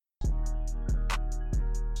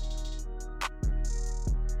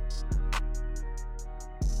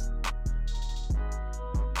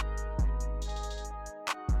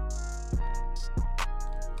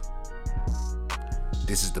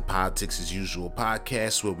This is the Politics as Usual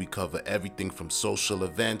podcast where we cover everything from social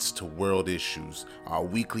events to world issues. Our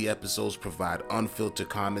weekly episodes provide unfiltered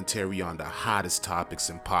commentary on the hottest topics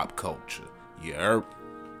in pop culture. You heard?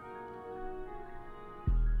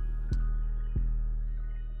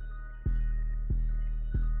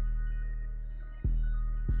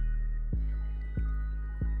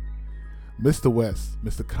 Mr. West,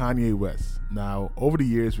 Mr. Kanye West. Now, over the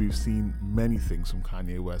years, we've seen many things from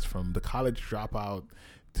Kanye West, from the college dropout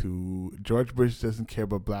to George Bush doesn't care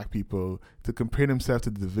about black people, to comparing himself to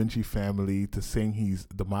the Da Vinci family, to saying he's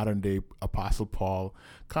the modern day Apostle Paul.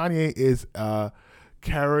 Kanye is a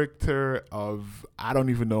character of, I don't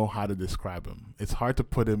even know how to describe him. It's hard to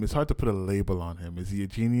put a label on him. Is he a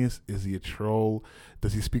genius? Is he a troll?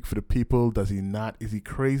 Does he speak for the people? Does he not? Is he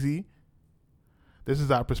crazy? This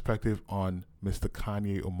is our perspective on Mr.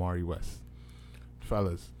 Kanye Omari West.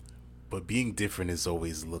 Fellas. But being different is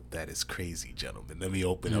always looked at as crazy, gentlemen. Let me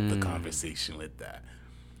open up the conversation with that.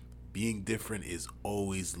 Being different is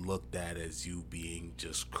always looked at as you being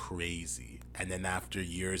just crazy. And then after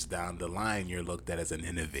years down the line, you're looked at as an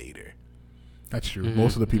innovator. That's true.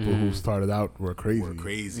 Most of the people who started out were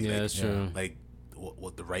crazy. Yeah, that's true. Like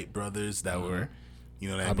what the Wright brothers that were... You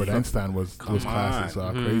know what Albert I mean? Einstein was classic,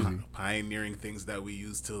 so crazy. Pioneering things that we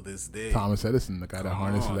use till this day. Thomas Edison, the guy that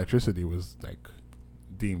harnessed electricity, was like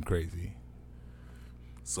deemed crazy.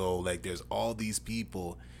 So like there's all these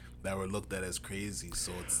people that were looked at as crazy.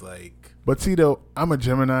 So it's like... But see though, I'm a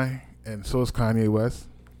Gemini and so is Kanye West.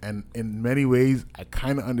 And in many ways, I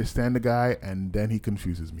kind of understand the guy and then he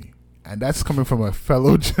confuses me. And that's coming from a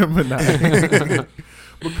fellow Gemini.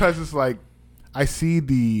 Because it's like, I see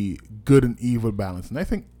the good and evil balance, and I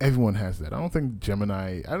think everyone has that. I don't think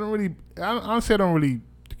Gemini. Honestly, I don't really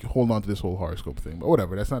hold on to this whole horoscope thing, but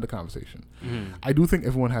whatever. That's not the conversation. I do think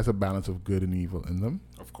everyone has a balance of good and evil in them.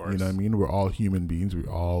 Of course, you know what I mean. We're all human beings. We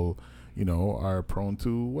all, are prone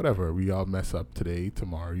to whatever. We all mess up today,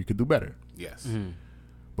 tomorrow. You could do better. Yes.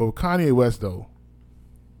 But with Kanye West, though,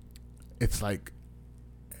 it's like,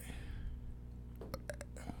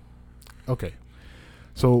 okay.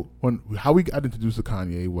 So how we got introduced to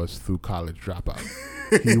Kanye was through College Dropout.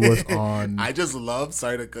 He was on... I just love,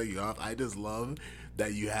 sorry to cut you off, I just love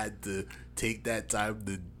that you had to take that time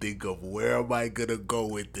to think of where am I going to go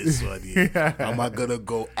with this one here? Yeah. Am I going to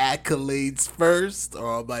go accolades first,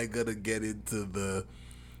 or am I going to get into the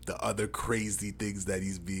other crazy things that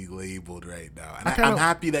he's being labeled right now? And I'm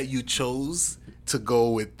happy that you chose to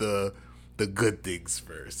go with the good things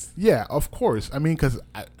first. Yeah, of course. I mean, because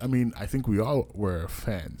I think we all were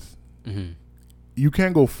fans. You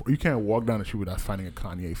can't walk down the street without finding a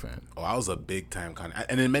Kanye fan. Oh, I was a big time Kanye,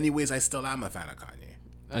 and in many ways, I still am a fan of Kanye.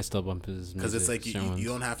 I still bump his music. Because it's like you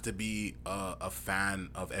don't have to be a fan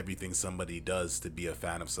of everything somebody does to be a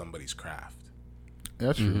fan of somebody's craft.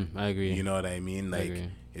 That's true. I agree. You know what I mean? Like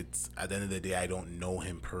it's at the end of the day, I don't know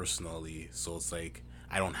him personally, so it's like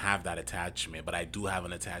I don't have that attachment, but I do have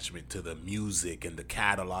an attachment to the music and the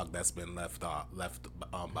catalog that's been left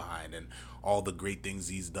behind, and all the great things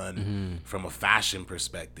he's done from a fashion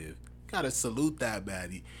perspective. Gotta salute that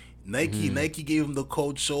man. Nike gave him the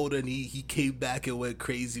cold shoulder, and he came back and went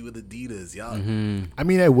crazy with Adidas, y'all. I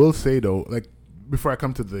mean, I will say though, like before I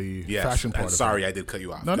come to the fashion part. Sorry, I did cut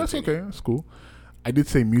you off. No, that's okay. That's cool. I did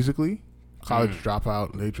say musically, College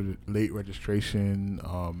Dropout, late registration,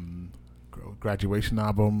 graduation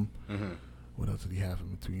album. What else did he have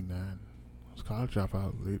in between that? It was College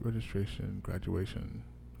Dropout, late registration, graduation.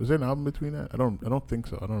 Was there an album between that? I don't think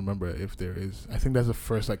so. I don't remember if there is. I think that's the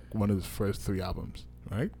first, like one of his first 3 albums,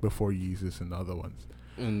 right? Before Yeezus and the other ones.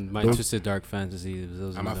 And My Twisted Dark Fantasy.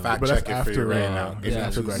 I'm a fact check it for you right now. Yeah,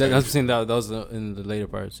 I'm saying that was in the later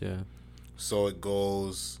parts. Yeah. So it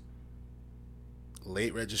goes.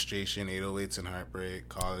 Late registration, 808s and Heartbreak,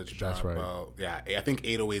 College Dropout. That's right. Yeah, I think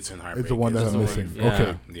 808s and Heartbreak. It's the one that I'm missing. Yeah.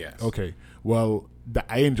 Okay. Yes. Okay. Well,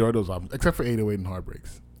 I enjoyed those albums, except for 808 and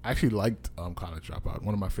Heartbreaks. I actually liked College Dropout,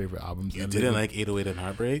 one of my favorite albums. You didn't like 808 and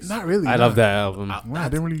Heartbreaks? Not really. I love that album. I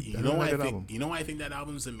didn't really. You know why I think that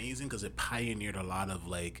album's amazing? Because it pioneered a lot of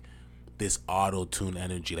like this auto-tune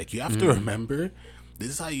energy. Like you have to remember, this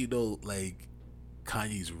is how you know like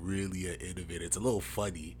Kanye's really an innovator. It's a little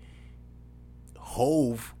funny.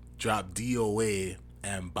 Hove dropped DOA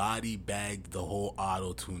and body bagged the whole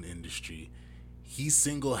auto-tune industry. He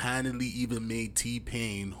single-handedly even made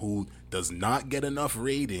T-Pain, who does not get enough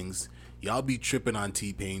ratings. Y'all be tripping on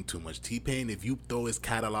T-Pain too much. T-Pain, if you throw his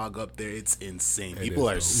catalog up there, it's insane. People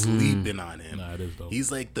are sleeping on him. Nah, it is dope.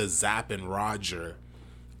 He's like the Zapp and Roger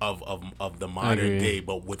of the modern day,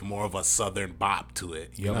 but with more of a southern bop to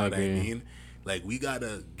it. You know what I mean? Like, we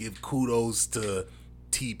gotta give kudos to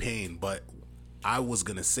T-Pain, but I was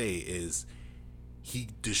gonna say is he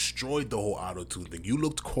destroyed the whole auto-tune thing. You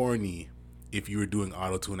looked corny if you were doing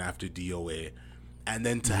auto-tune after DOA. And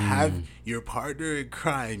then to have your partner in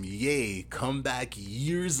crime, Ye, come back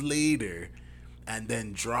years later and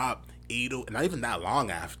then drop 808, not even that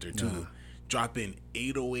long after, too. Dropping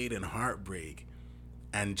 808 and Heartbreak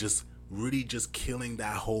and just really just killing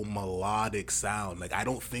that whole melodic sound. Like, I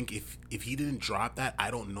don't think if he didn't drop that,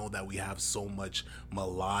 I don't know that we have so much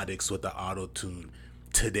melodics with the auto-tune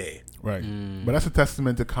today. Right. But that's a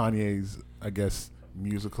testament to Kanye's, I guess,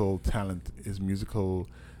 musical talent, his musical,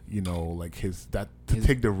 like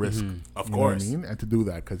take the risk. Of you course. Know what I mean? And to do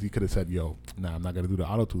that, because he could have said, yo, nah, I'm not going to do the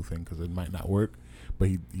auto-tune thing because it might not work. But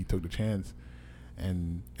he took the chance.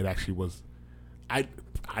 And it actually was, I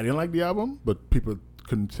didn't like the album, but people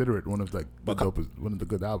consider it one of the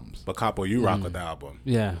good albums. But Capo, you rock with the album.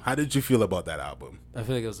 Yeah. How did you feel about that album? I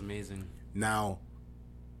feel like it was amazing. Now,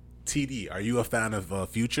 TD, are you a fan of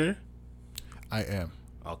Future? I am.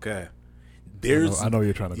 Okay. I know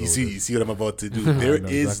you're trying to go. You see what I'm about to do. There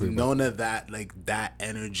is exactly none of that, like that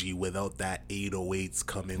energy without that 808s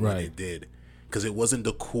coming when it did, because it wasn't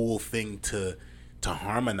the cool thing to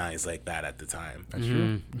harmonize like that at the time. That's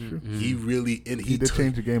true. That's true. He really he did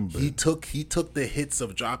change the game a bit. He took the hits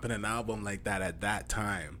of dropping an album like that at that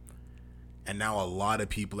time. And now a lot of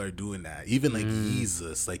people are doing that. Even like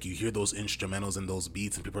Yeezus, like you hear those instrumentals and those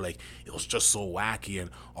beats and people are like, it was just so wacky and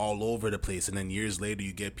all over the place. And then years later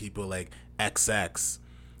you get people like Ep.6,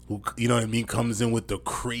 who, you know what I mean, comes in with the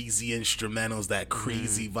crazy instrumentals, that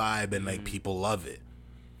crazy vibe, and like people love it.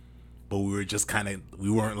 But we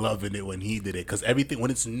weren't loving it when he did it. Because everything, when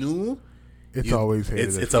it's new, it's always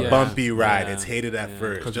hated. It's a bumpy ride. It's hated at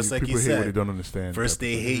first. Just like you said. People don't understand. First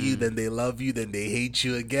they hate you, then they love you, then they hate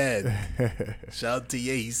you again. Shout out to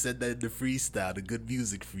Ye. He said that in the freestyle, the good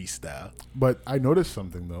music freestyle. But I noticed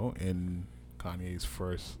something, though, in Kanye's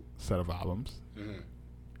first set of albums. Mm-hmm.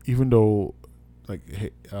 Even though there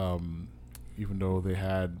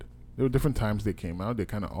were different times they came out, they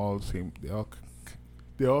kind of all seem,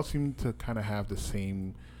 they all seem to kind of have the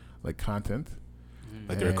same, like, content.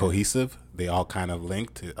 Like they're cohesive. They all kind of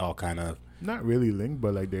linked. It all kind of not really linked,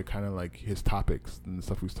 but like they're kind of like his topics and the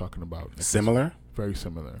stuff he was talking about. Like similar, very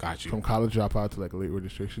similar. Got you. From college dropout to like late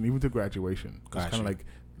registration, even to graduation. It's kind of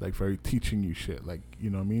like very teaching you shit. Like, you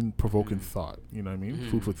know what I mean, provoking thought. You know what I mean,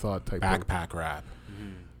 food for thought type. Backpack rap.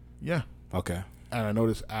 Yeah. Okay. And I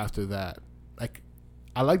noticed after that, like,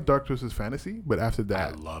 I like Dark Twisted Fantasy, but after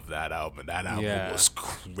that, I love that album. That album was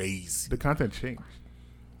crazy. The content changed.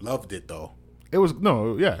 Loved it though. It was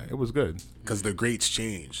it was good. Because the greats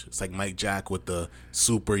change. It's like Mike Jack with the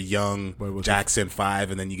super young Jackson 5,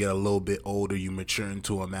 and then you get a little bit older, you mature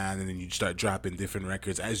into a man, and then you start dropping different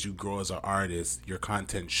records. As you grow as an artist, your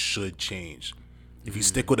content should change. If you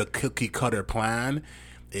stick with a cookie cutter plan,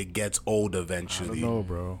 it gets old eventually. I don't know,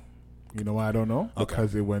 bro. You know why I don't know? Okay.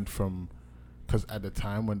 Because it went from, because at the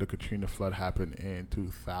time when the Katrina flood happened in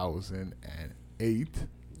 2008,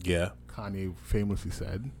 Kanye famously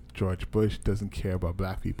said, George Bush doesn't care about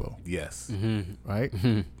black people. Yes. Right?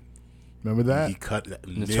 Remember that? He cut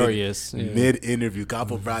notorious mid-interview.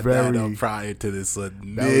 Capo brought that up prior to this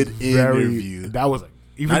mid-interview. That was like,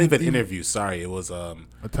 not even interview. Sorry, it was a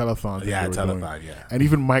telethon. Yeah, a telethon. Yeah, and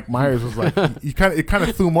even Mike Myers was like, it kind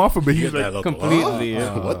of threw him off a bit. He was like, completely.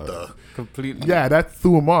 What the? Completely. Yeah, that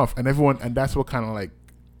threw him off, and that's what kind of like.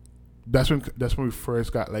 That's when we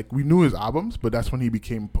first got, like, we knew his albums, but that's when he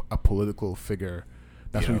became a political figure.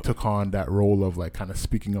 That's when he took on that role of like kind of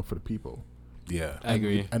speaking up for the people. Yeah, I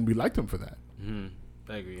agree, and we liked him for that.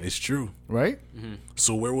 I agree. It's true, right?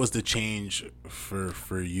 So where was the change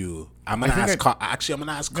for you? I'm gonna ask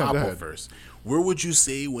Capo first. Where would you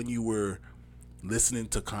say when you were listening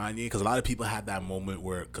to Kanye? Because a lot of people had that moment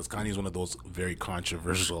where, because Kanye is one of those very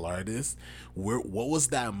controversial artists. What was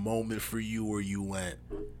that moment for you where you went,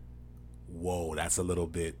 whoa, that's a little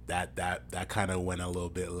bit, that kind of went a little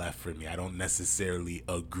bit left for me. I don't necessarily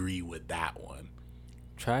agree with that one.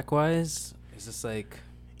 Track wise, it's just like,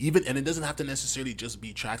 even, and it doesn't have to necessarily just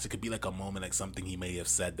be tracks. It could be like a moment, like something he may have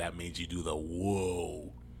said that made you do the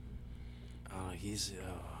whoa.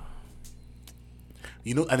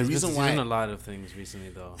 You know, and the reason why, he's done a lot of things recently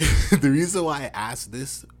though. The reason why I asked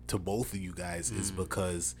this to both of you guys is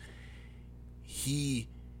because he's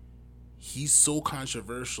so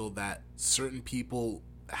controversial that certain people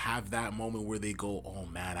have that moment where they go, oh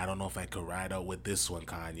man, I don't know if I could ride out with this one,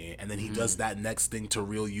 Kanye. And then he does that next thing to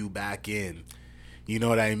reel you back in. You know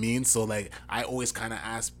what I mean? So like, I always kind of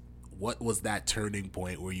ask, what was that turning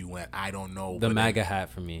point where you went, I don't know. The MAGA hat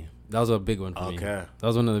for me. That was a big one for me. That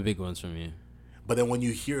was one of the big ones for me. But then when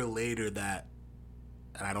you hear later that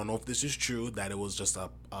and I don't know if this is true, that it was just a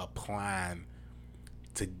plan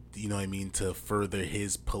to, you know what I mean, to further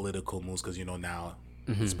his political moves, because, you know, now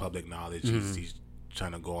it's public knowledge he's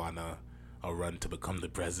trying to go on a run to become the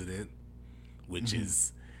president, which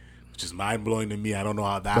is mind blowing to me. I don't know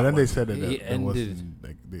how that. But then went. they said that He there wasn't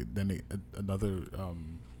ended- like another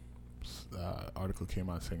article came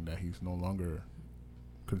out saying that he's no longer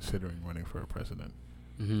considering running for a president.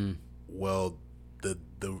 Well,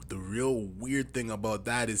 the real weird thing about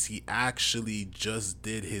that is he actually just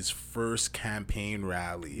did his first campaign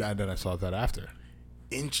rally. And then I saw that after.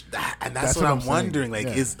 And that's That's what what I'm I'm wondering. saying.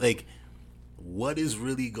 Like, Yeah. is like, what is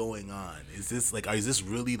really going on? Is this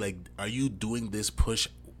really like? Are you doing this push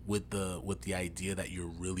with the idea that you're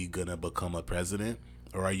really gonna become a president,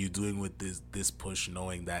 or are you doing with this push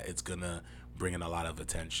knowing that it's gonna bring in a lot of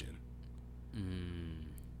attention?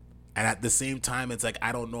 And at the same time, it's like,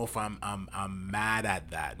 I don't know if I'm mad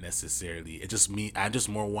at that necessarily. It just me. I just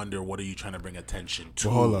more wonder, what are you trying to bring attention to?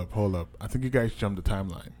 Well, hold up. I think you guys jumped the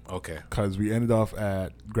timeline Okay. because we ended off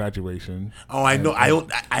at graduation. Oh, I know.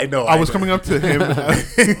 I know. I was coming up to him.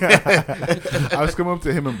 I was coming up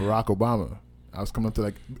to him and Barack Obama. I was coming up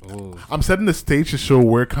to I'm setting the stage to show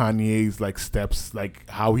where Kanye's like steps, like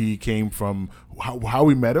how he came from, how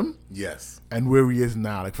we met him. Yes. And where he is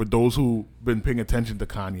now, like for those who've been paying attention to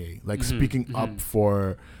Kanye, like speaking up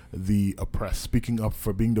for the oppressed, speaking up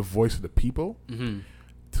for being the voice of the people,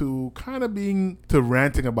 to kind of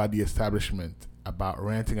ranting about the establishment,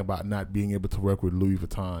 ranting about not being able to work with Louis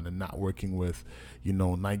Vuitton and not working with, you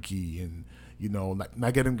know, Nike, and, you know, like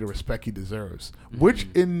not getting the respect he deserves, which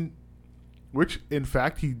in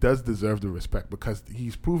fact he does deserve the respect, because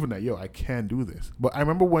he's proven that, yo, I can do this. But I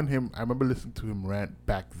remember listening to him rant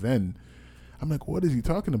back then. I'm like, what is he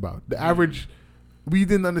talking about? The average, we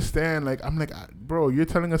didn't understand. Like, I'm like, bro, you're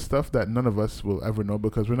telling us stuff that none of us will ever know,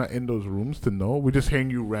 because we're not in those rooms to know. We're just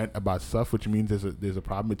hearing you rant about stuff, which means there's a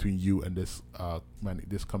problem between you and this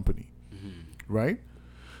company, right?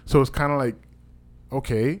 So it's kind of like,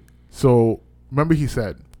 okay. So remember he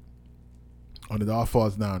said, when it all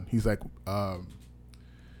falls down, he's like,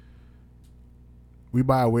 we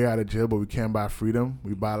buy our way out of jail, but we can't buy freedom.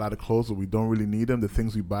 We buy a lot of clothes, but we don't really need them. The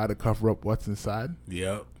things we buy to cover up what's inside.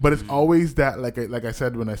 Yep. But it's always that, like I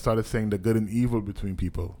said when I started saying the good and evil between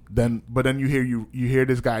people. Then you hear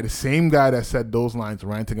this guy, the same guy that said those lines,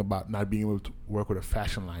 ranting about not being able to work with a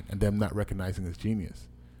fashion line and them not recognizing his genius.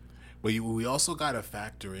 But we also got to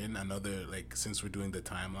factor in another, like, since we're doing the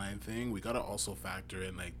timeline thing, we got to also factor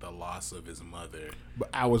in, like, the loss of his mother. But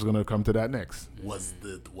I was going to come to that next. Was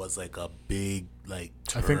like a big, like,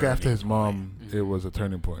 I think after his turning mom, it was a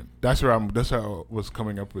turning point. That's how I was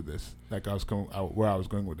coming up with this. Like, where I was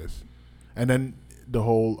going with this. And then the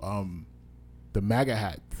whole, the MAGA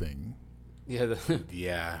hat thing. Yeah.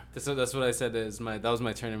 Yeah. That's what I said. That was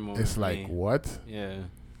my turning moment. It's like, what? Yeah.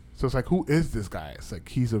 So it's like, who is this guy? It's like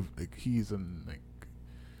he's a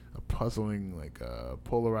puzzling, like a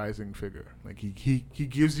polarizing figure. Like he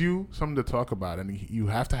gives you something to talk about, and you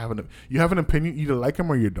have to have an opinion. You either like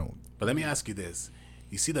him or you don't. But let me ask you this: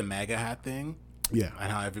 you see the MAGA hat thing? Yeah.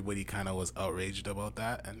 And how everybody kind of was outraged about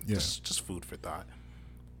that, and Yeah. just food for thought.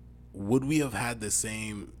 Would we have had the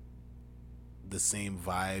same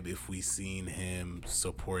vibe if we seen him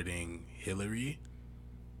supporting Hillary?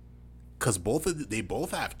 Because they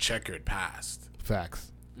both have checkered past.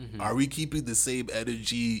 Facts. Are we keeping the same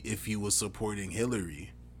energy if he was supporting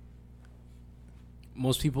Hillary?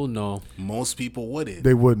 Most people know. Most people wouldn't.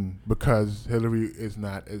 They wouldn't, because Hillary is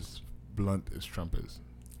not as blunt as Trump is.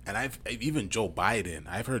 And even Joe Biden.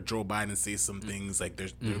 I've heard Joe Biden say some things, like they're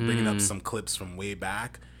bringing up some clips from way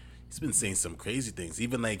back. He's been saying some crazy things.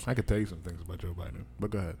 Even like, I could tell you some things about Joe Biden,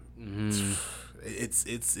 but go ahead.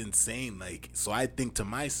 It's insane. Like, so I think to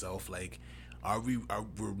myself, like,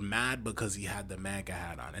 we're mad because he had the MAGA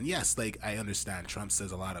hat on? And yes, like, I understand Trump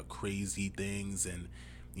says a lot of crazy things, and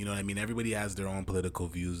you know what I mean, everybody has their own political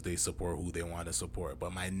views. They support who they want to support.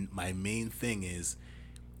 But my main thing is,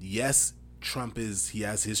 yes, Trump he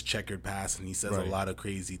has his checkered past and he says a lot of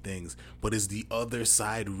crazy things, but is the other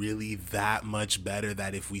side really that much better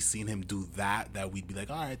that if we seen him do that we'd be like,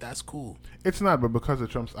 all right, that's cool? It's not, but because of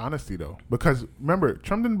Trump's honesty, though. Because remember,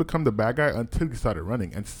 Trump didn't become the bad guy until he started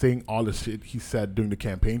running and saying all the shit he said during the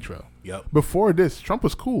campaign trail. Yep. Before this, Trump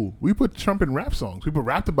was cool. We put Trump in rap songs. People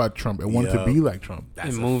rapped about Trump and wanted to be like Trump.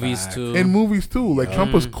 That's in a movies fact. too. In movies too, like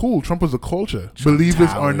Trump was cool. Trump was a culture. Believe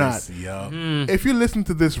this or not. Yep. If you listen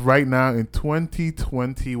to this right now in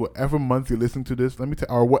 2020, whatever month you're listening to this, let me tell,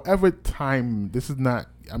 or whatever time. This is not.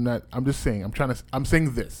 I'm just saying. I'm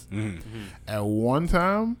saying this. At one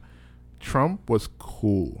time, Trump was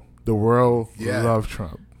cool. The world loved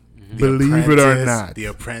Trump. Believe it or not. The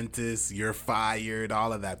Apprentice, You're Fired,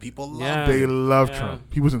 all of that. People love Yeah. They love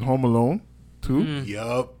Trump. He was in Home Alone too.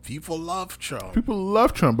 Yup. People love Trump. People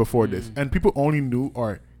loved Trump before this, and people only knew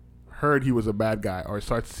or heard he was a bad guy or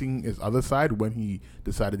started seeing his other side when he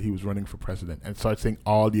decided he was running for president and started saying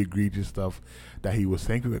all the egregious stuff that he was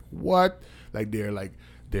saying. Like, what? Like they're like,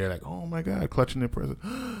 oh my God, clutching their president.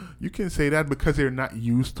 You can say that because they're not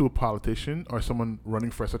used to a politician or someone running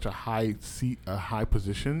for such a high seat, a high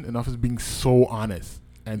position in office being so honest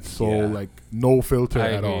and so like no filter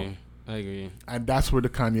at all. I agree. And that's where the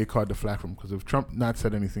Kanye caught the flack from. Because if Trump not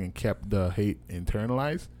said anything and kept the hate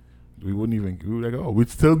internalized, we would like, oh, we'd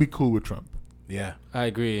still be cool with Trump. Yeah. I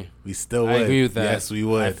agree. We still would. I agree with that. Yes, we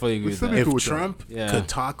would. I fully agree with that. If cool with Trump Yeah. could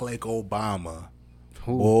talk like Obama,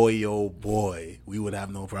 Ooh. boy, oh boy, we would have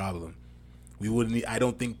no problem. We wouldn't. I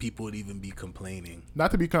don't think people would even be complaining. Not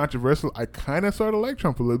to be controversial, I kind of sort of like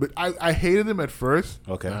Trump a little bit. I hated him at first.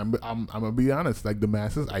 Okay. I'm gonna be honest. Like the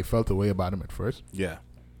masses, I felt a way about him at first. Yeah.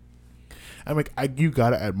 I'm like, you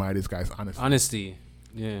gotta admire this guy's honesty. Honesty.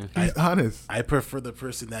 Yeah. He's honest. I prefer the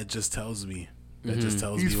person that just tells me. That just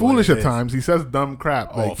tells me. He's what foolish it at is. times. He says dumb crap.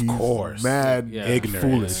 Oh, Like of he's course. mad, Yeah. Ignorant.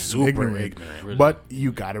 foolish, Super ignorant. Really. But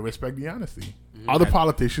you gotta respect the honesty. Other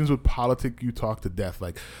politicians would politic you talk to death.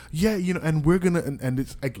 Like, yeah, and we're gonna and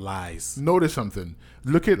it's like Lies. notice something.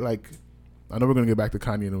 Look at like, I know we're gonna get back to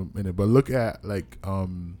Kanye in a minute, but look at like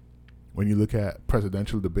when you look at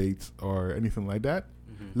presidential debates or anything like that.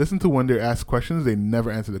 Listen to when they're asked questions, they never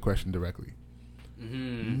answer the question directly.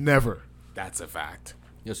 Never. That's a fact.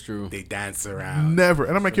 That's true. They dance around. Never.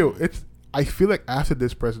 And I'm like, yo, I feel like after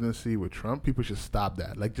this presidency with Trump, people should stop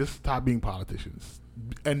that. Like, just stop being politicians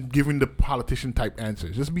and giving the politician type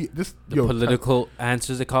answers. The political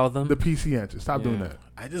answers they call them. The PC answers. Stop doing that.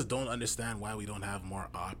 I just don't understand why we don't have more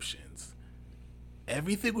options.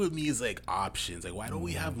 Everything with me is like options. Like, why don't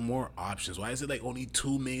we have more options? Why is it like only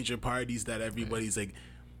two major parties that everybody's like,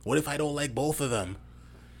 what if I don't like both of them?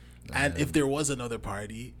 And if there was another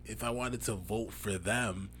party, if I wanted to vote for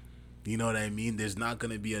them, you know what I mean? There's not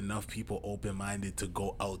going to be enough people open-minded to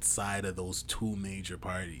go outside of those two major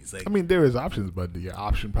parties. Like, I mean, there is options, but your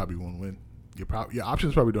option probably won't win. Your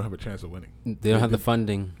options probably don't have a chance of winning. They don't have the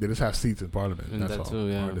funding. They just have seats in parliament. And That's that all. too,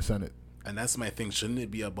 yeah. Or in the Senate. and that's my thing. Shouldn't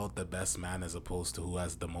it be about the best man as opposed to who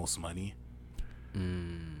has the most money?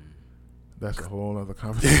 That's a whole other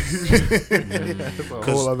conversation. That's a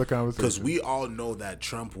whole other conversation. Because we all know that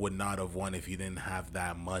Trump would not have won if he didn't have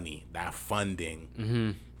that money, that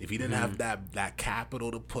funding. If he didn't have that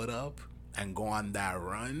capital to put up and go on that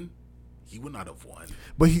run, he would not have won.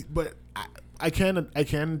 But I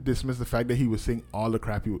can't dismiss the fact that he was saying all the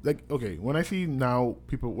crap he was like. Okay, when I see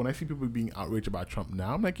people being outraged about Trump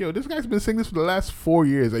now, I'm like, yo, this guy's been saying this for the last 4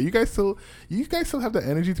 years. Like, you guys still have the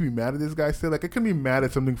energy to be mad at this guy still? Like, I couldn't be mad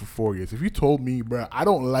at something for 4 years. If you told me, bro, I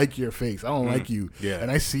don't like your face, I don't like you, and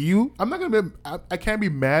I see you, I'm not gonna be. I can't be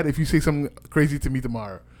mad if you say something crazy to me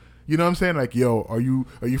tomorrow. You know what I'm saying? Like, yo, are you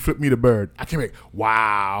flip me the bird? I can't make,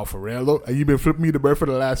 wow, for real though? And you've been flipping me the bird for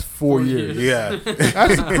the last 4 years. Yeah.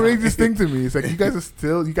 That's the craziest thing to me. It's like you guys are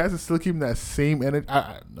still keeping that same energy.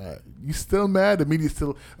 You still mad? The media's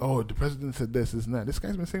still, oh, the president said this and that. This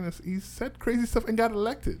guy's been saying this. He said crazy stuff and got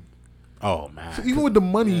elected. Oh, man. So even with the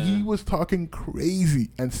money, he was talking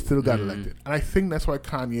crazy and still got elected. And I think that's why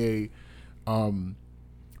Kanye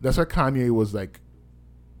was like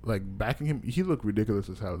backing him. He looked ridiculous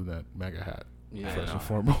as hell in that MAGA hat. Yeah, First and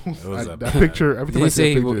foremost, that picture. Every Did time he I see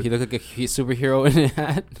say that picture, he looked like a superhero in a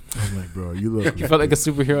hat? I'm like, bro, you look. He felt like a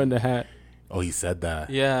superhero in the hat. Oh, he said that.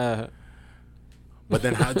 Yeah. But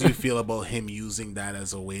then how do you feel about him using that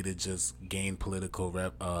as a way to just gain political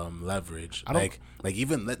leverage? Like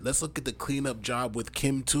even let's look at the cleanup job with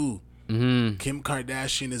Kim too. Kim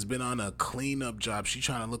Kardashian has been on a cleanup job. She's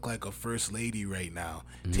trying to look like a first lady right now,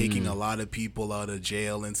 taking a lot of people out of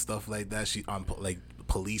jail and stuff like that. She on like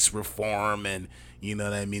police reform and you know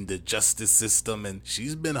what I mean, the justice system, and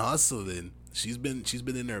she's been hustling. She's been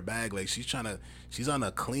in her bag. Like she's on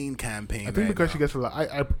a clean campaign. I think because she gets a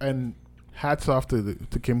lot. And hats off to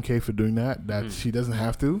Kim K for doing that. That she doesn't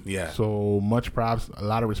have to. Yeah. So much props. A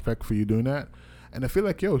lot of respect for you doing that. And I feel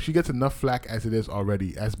like, yo, she gets enough flack as it is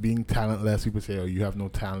already. As being talentless, people say, oh, you have no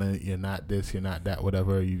talent, you're not this, you're not that,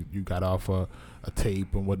 whatever. You got off a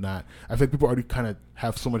tape and whatnot. I think people already kind of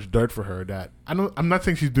have so much dirt for her that I'm not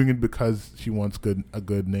saying she's doing it because she wants a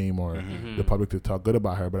good name or the public to talk good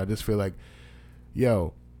about her, but I just feel like,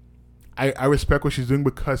 yo, I respect what she's doing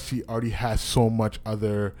because she already has so much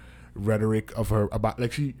other rhetoric of her about,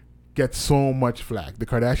 like, she gets so much flack. The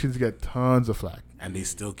Kardashians get tons of flack. And they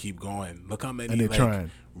still keep going. Look how many And they're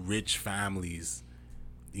trying. rich families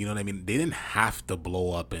you know what I mean? They didn't have to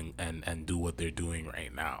blow up and do what they're doing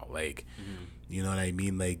right now. Like, you know what I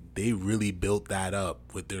mean? Like, they really built that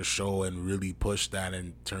up with their show and really pushed that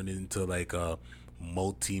and turned it into like a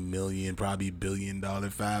multi-million, probably $billion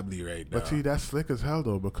family right now. But see, that's slick as hell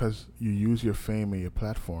though, because you use your fame and your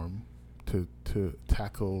platform to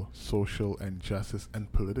tackle social and justice and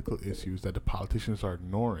political issues that the politicians are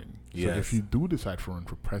ignoring. So Yes. if you do decide to run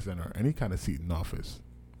for president or any kind of seat in office,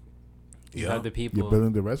 You Yeah. have the people. you're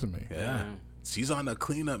building the resume. Yeah. She's on a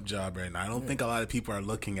cleanup job right now. I don't think a lot of people are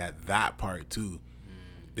looking at that part too.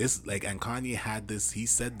 This, like, and Kanye had this, he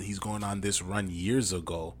said that he's going on this run years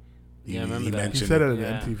ago. Yeah, I remember that. He said it at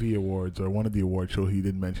Yeah. the MTV Awards or one of the award shows. He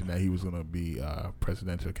did mention that he was going to be a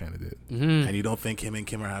presidential candidate. And you don't think him and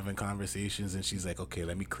Kim are having conversations and she's like, okay,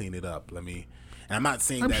 let me clean it up. And I'm not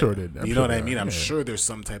saying I'm that, sure they- I'm you sure know what they I mean? are, I'm yeah. sure there's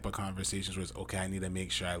some type of conversations where it's, okay, I need to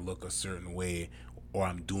make sure I look a certain way or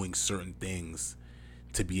I'm doing certain things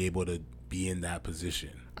to be able to be in that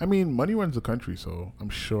position. I mean, money runs the country, so I'm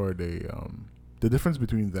sure they. The difference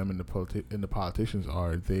between them and the politicians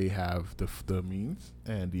are they have the means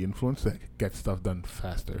and the influence that get stuff done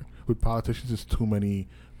faster. With politicians, there's too many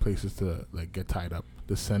places to like get tied up.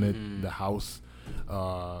 The Senate, the House,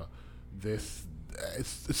 it's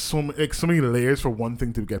so many layers for one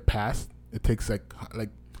thing to get passed. It takes like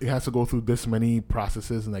it has to go through this many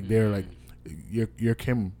processes, and like they're like, you're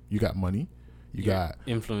Kim, you got money. You got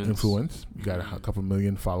influence. You got a couple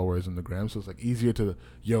million followers on the gram, so it's like easier to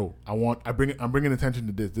I'm bringing attention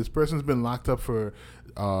to this. This person's been locked up for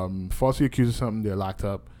falsely accused of something. They're locked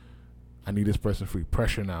up. I need this person free.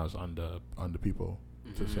 Pressure now is on the people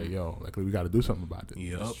to say, like we got to do something about it.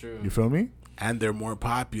 Yep. You feel me? And they're more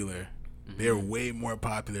popular. They're way more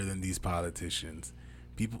popular than these politicians.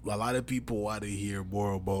 A lot of people want to hear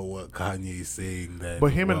more about what Kanye's saying than.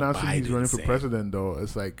 But him what announcing he's Biden's running for saying. president, though,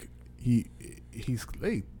 it's like he's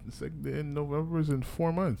late. It's like in November is in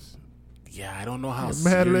 4 months. Yeah, I don't know how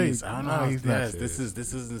Mad serious. late. I don't know Nah, how he's not yes, serious.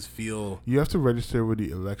 this doesn't feel. You have to register with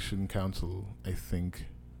the election council. I think.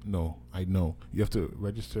 No, I know. You have to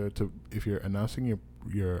register to if you're announcing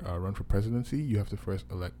your run for presidency. You have to first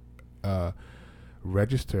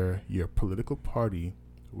register your political party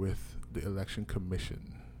with the election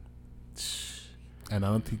commission. And I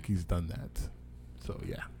don't think he's done that. So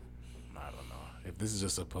yeah. I don't know. If this is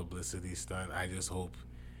just a publicity stunt, I just hope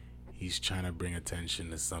he's trying to bring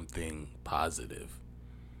attention to something positive.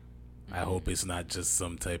 I hope it's not just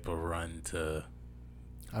some type of run to.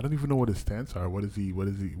 I don't even know what his stance are. What is he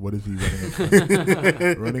running?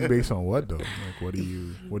 Running based on what though? Like what are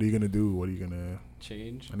you gonna do? What are you gonna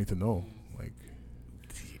change? I need to know. Like,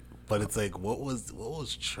 but it's like, what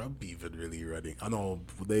was Trump even really running? I know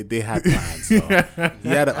they had plans. So.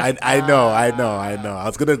 I know. I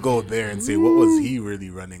was gonna go there and say what was he really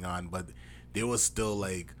running on, but there was still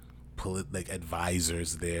like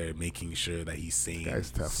advisors there making sure that he's saying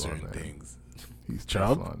certain things. He's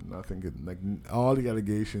Trump? Teflon. Nothing. Like all the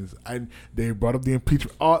allegations. They brought up the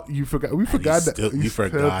impeachment. Oh, you forgot. We forgot that. You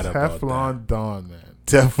forgot about Teflon Don, man.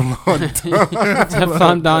 Teflon Don.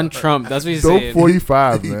 Teflon Don Trump. That's what he's Dope saying.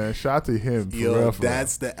 45, man. Shout out to him. For Yo, real,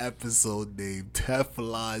 that's the episode name.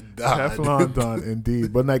 Teflon Don. Teflon Don,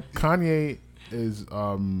 indeed. But like Kanye is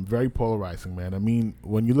very polarizing, man. I mean,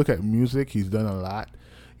 when you look at music, he's done a lot.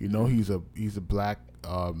 You know, he's a black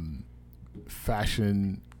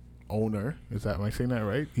fashion owner. Am I saying that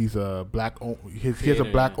right? He's a black he has a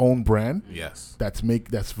black owned brand. Yes. That's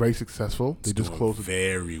very successful. They just closed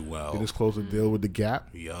very well. They just closed a deal with the Gap.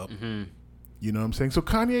 Yup. You know what I'm saying? So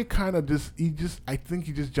Kanye kind of I think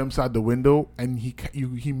he just jumps out the window and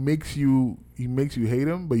he makes you hate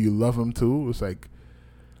him, but you love him too. It's like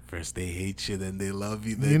first they hate you, then they love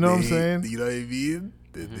you. Then you know what I'm saying? You know what I mean?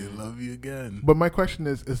 Then they love you again. But my question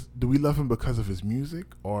is do we love him because of his music,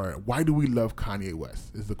 or why do we love Kanye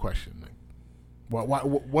West? Is the question. Like,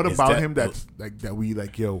 what about him that's like that we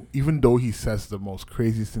like? Yo, even though he says the most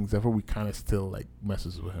craziest things ever, we kind of still like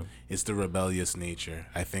messes with him. It's the rebellious nature.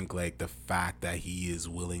 I think like the fact that he is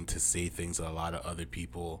willing to say things that a lot of other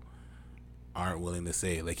people aren't willing to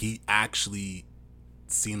say. Like he actually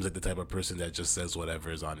seems like the type of person that just says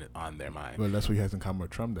whatever is on their mind. Well, that's what he has in common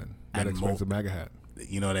with Trump. Then that explains the MAGA hat.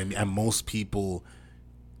 You know what I mean? And most people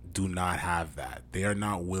do not have that. They are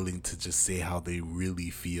not willing to just say how they really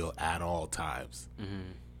feel at all times.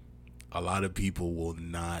 A lot of people will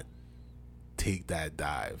not take that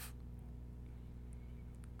dive.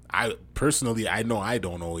 I personally, I know I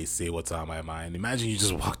don't always say what's on my mind. Imagine you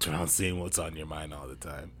just walked around saying what's on your mind all the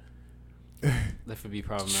time. That would be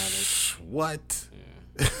problematic. What?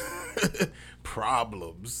 Yeah.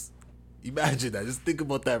 Problems. Imagine that. Just think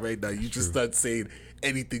about that right now. You just start saying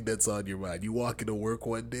anything that's on your mind. You walk into work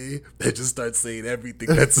one day and just start saying everything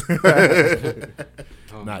that's.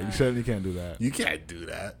 Nah, you certainly can't do that. You can't do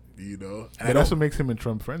that. You know. And But that's what makes him and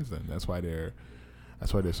Trump friends. Then that's why they're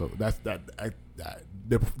so.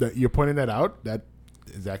 You're pointing that out.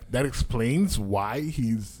 That explains why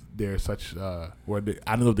they're such. I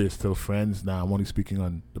don't know if they're still friends now. I'm only speaking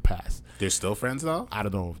on the past. They're still friends now? I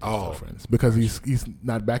don't know if they're still friends because he's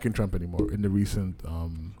not backing Trump anymore. In the recent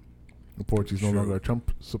reports, he's no longer a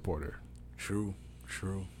Trump supporter. True.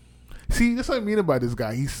 See, that's what I mean about this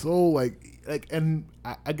guy. He's so like, and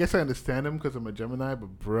I guess I understand him because I'm a Gemini,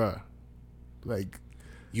 but bruh, like.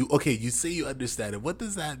 You say you understand it. What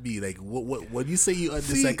does that mean? Like, what when you say you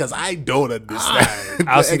understand? Because I don't understand.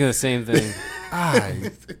 I was thinking the same thing.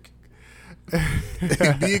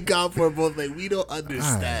 Me and Godfrey are both like, we don't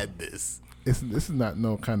understand this. This is not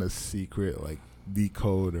no kind of secret like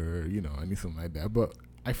decode or anything like that. But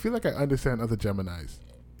I feel like I understand other Geminis.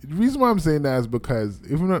 The reason why I'm saying that is because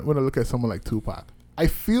even when I look at someone like Tupac, I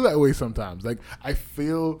feel that way sometimes. Like I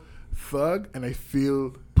feel thug and I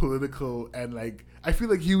feel political and like I feel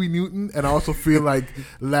like Huey Newton and I also feel like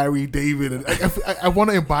Larry David and I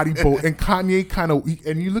want to embody both. And Kanye kind of,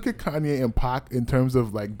 and you look at Kanye and Pac in terms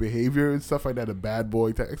of like behavior and stuff like that, a bad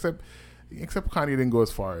boy type, except Kanye didn't go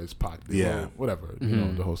as far as Pac did. Yeah, whatever,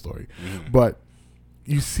 the whole story. But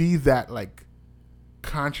you see that like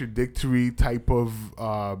contradictory type of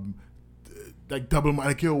like double mind.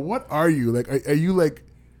 Like, yo, what are you? Like, are you like?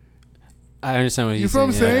 I understand what you feel what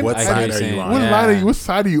I'm saying? What side are you on? What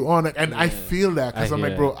side are you on? And I feel that because I'm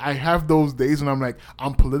like, bro, I have those days when I'm like,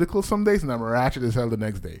 I'm political some days and I'm ratchet as hell the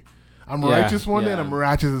next day. I'm righteous one day and I'm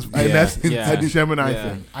ratchet as and that's the Gemini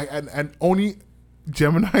thing. And only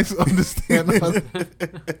Geminis understand us.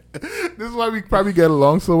 This is why we probably get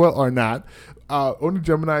along so well or not. Only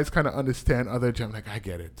Geminis kind of understand other Geminis. Like, I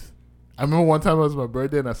get it. I remember one time it was my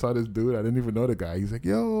birthday and I saw this dude. I didn't even know the guy. He's like,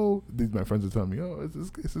 yo, my friends were telling me, yo,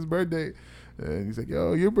 it's his birthday. And he's like,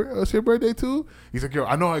 yo, it's your birthday too? He's like, yo,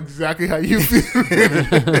 I know exactly how you feel.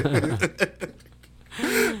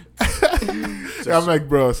 I'm like,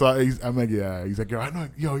 bro. So I'm like, yeah. He's like, yo, I know.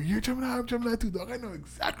 Yo, you're Gemini. I'm Gemini too, dog. I know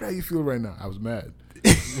exactly how you feel right now. I was mad.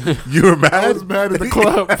 You were mad? I was mad at the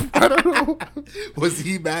club. I don't know. Was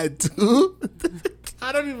he mad too?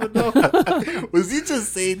 I don't even know. Was he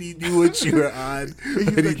just saying he knew what you were on?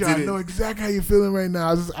 He's like, yo, I know exactly how you're feeling right now.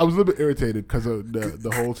 I was a little bit irritated because of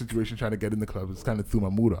the whole situation trying to get in the club. It kind of threw my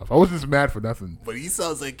mood off. I was just mad for nothing. But he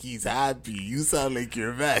sounds like he's happy. You sound like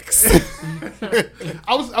you're vexed.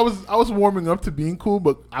 I was warming up to being cool,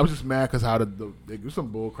 but I was just mad because it was some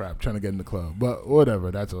bull crap trying to get in the club. But whatever,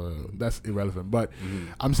 that's irrelevant. But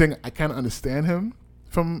I'm saying I kind of understand him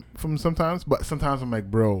from sometimes, but sometimes I'm like,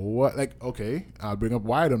 bro, what? Like, okay, I'll bring up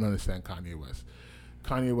why I don't understand Kanye West.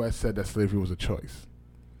 Kanye West said that slavery was a choice.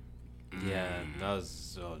 Yeah, that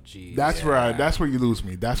was geez. That's where you lose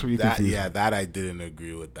me. That's where you confuse me. Yeah, that I didn't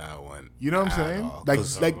agree with that one. You know what I'm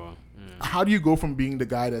saying? Like, how do you go from being the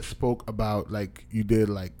guy that spoke about like you did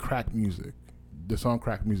like crack music, the song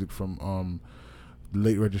 "Crack Music" from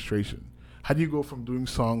Late Registration? How do you go from doing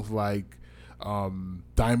songs like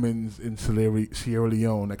Diamonds in Sierra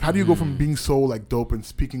Leone? Like, how do you go from being so like dope and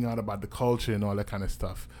speaking out about the culture and all that kind of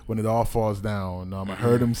stuff when it all falls down? I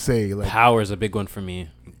heard him say like Power is a big one for me.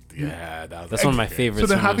 Yeah, that's one of my favorites.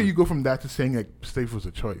 So then, how can you go from that to saying like slavery was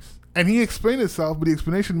a choice? And he explained himself, but the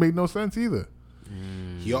explanation made no sense either.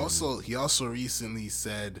 He also recently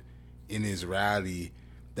said in his rally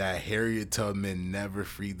that Harriet Tubman never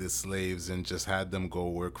freed the slaves and just had them go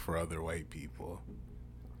work for other white people.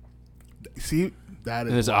 See, that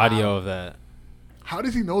is there's audio of that. How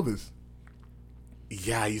does he know this?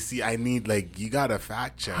 Yeah, you see, I need you gotta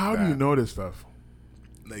fact check. How do you know this stuff?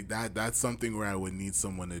 Like that's something where I would need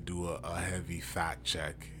someone to do a heavy fact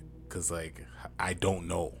check, because I don't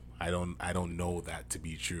know. I don't know that to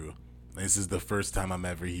be true. This is the first time I'm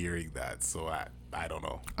ever hearing that, so I don't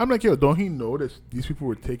know. I'm like, yo, don't he know that these people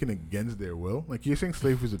were taken against their will? Like, you're saying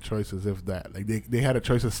slavery is a choice as if that, like, they had a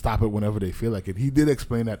choice to stop it whenever they feel like it. He did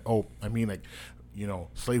explain that,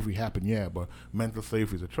 slavery happened, yeah, but mental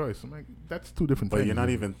slavery is a choice. I'm like, that's two different things.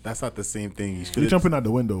 But that's not the same thing. You're jumping out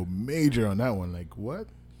the window major on that one. Like, what?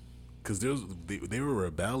 Because they were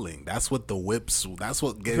rebelling. That's what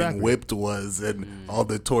getting whipped was, and all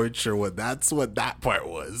the torture. That's what that part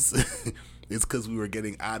was. It's because we were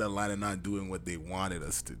getting out of line and not doing what they wanted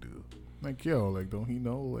us to do. Like, yo, like, don't he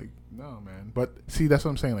know? Like, no, man. But see, that's what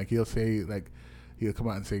I'm saying. Like, he'll come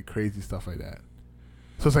out and say crazy stuff like that.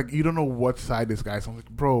 So it's like you don't know what side this guy's on. I'm like,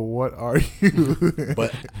 bro, what are you?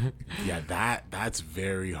 But yeah, that's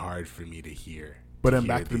very hard for me to hear. But then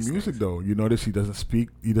back to the music, though. You notice he doesn't speak.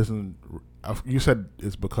 He doesn't. You said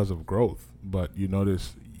it's because of growth, but you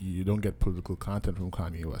notice you don't get political content from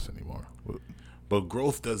Kanye West anymore. But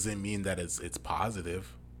growth doesn't mean that it's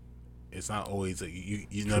positive. It's not always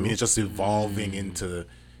you know what I mean. It's just evolving into,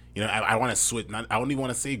 I want to switch. I don't even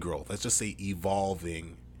want to say growth. Let's just say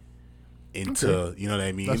evolving into, you know what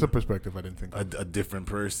I mean. That's a perspective I didn't think of. A different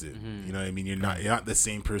person. You know what I mean. You're not the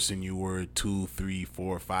same person you were 2, 3,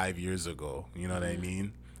 4, 5 years ago. You know what I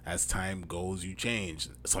mean. As time goes, you change.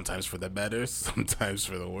 Sometimes for the better, sometimes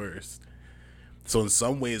for the worst. So in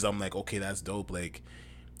some ways, I'm like, okay, that's dope. Like,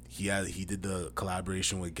 he did the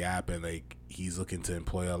collaboration with Gap, and like he's looking to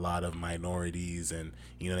employ a lot of minorities, and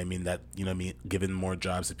you know what I mean. That giving more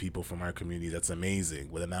jobs to people from our community. That's amazing.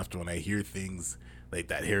 But then after, when I hear things like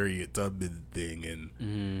that Harriet Tubman thing, and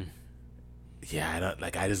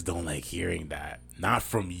I just don't like hearing that. Not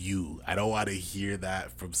from you. I don't want to hear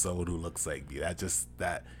that from someone who looks like me. I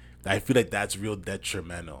feel like that's real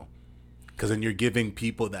detrimental. Because then you're giving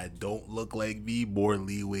people that don't look like me more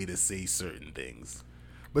leeway to say certain things.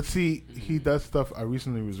 But see, he does stuff. I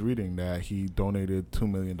recently was reading that he donated $2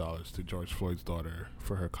 million to George Floyd's daughter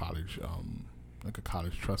for her college, like a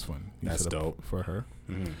college trust fund. That's dope for her.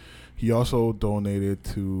 Mm-hmm. He also donated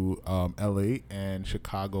to L.A. and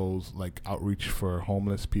Chicago's like outreach for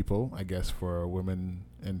homeless people. I guess for women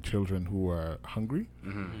and children who are hungry.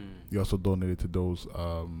 Mm-hmm. He also donated to those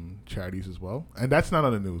charities as well. And that's not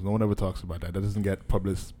on the news. No one ever talks about that. That doesn't get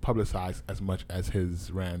publicized as much as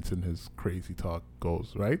his rants and his crazy talk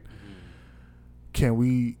goes, right? Can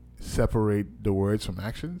we separate the words from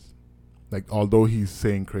actions? Like, although he's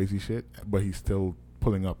saying crazy shit, but he's still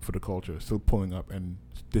pulling up for the culture, still pulling up and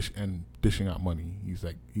dishing out money. He's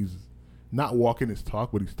not walking his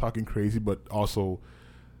talk, but he's talking crazy, but also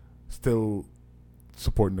still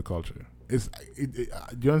supporting the culture. Do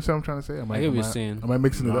you understand what I'm trying to say? I get what you're saying. Am I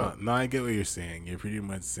mixing it up? No, I get what you're saying. You're pretty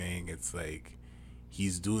much saying it's like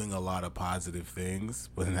he's doing a lot of positive things,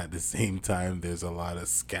 but then at the same time, there's a lot of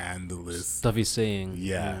scandalous stuff he's saying.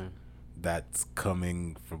 Yeah, that's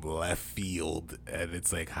coming from left field, and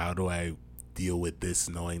it's like, how do I deal with this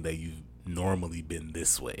knowing that you've normally been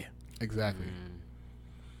this way? Exactly.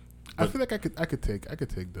 I feel like I could take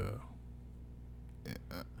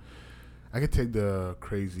the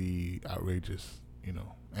crazy, outrageous,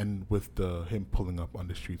 and with him pulling up on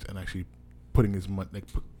the streets and actually putting his money, like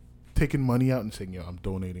taking money out and saying, I'm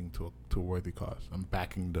donating to a worthy cause. I'm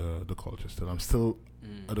backing the culture still. I'm still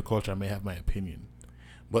the culture. I may have my opinion,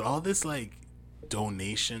 but all this like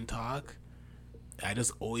donation talk, I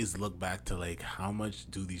just always look back to like, how much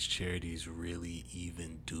do these charities really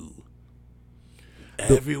even do?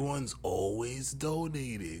 Everyone's always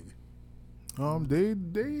donating. They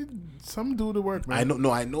some do the work, man.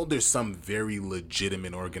 I know there's some very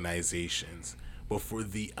legitimate organizations, but for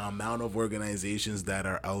the amount of organizations that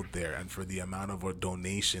are out there and for the amount of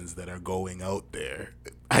donations that are going out there,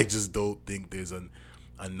 I just don't think there's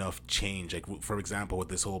enough change. Like, for example, with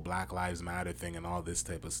this whole Black Lives Matter thing and all this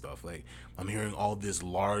type of stuff, like, I'm hearing all this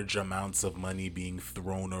large amounts of money being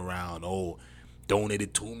thrown around. Oh,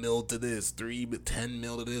 donated 2 mil to this, 10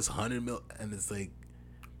 mil to this, 100 mil, and it's like,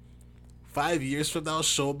 5 years from now,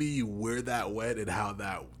 show me where that went and how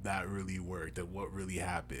that really worked and what really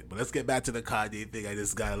happened. But let's get back to the Kanye thing. I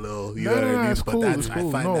just got a little, you know what I mean? It's But cool, that's, it's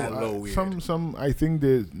cool. I find that a little weird. Some I think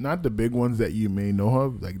there's not the big ones that you may know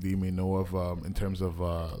of, like you may know of in terms of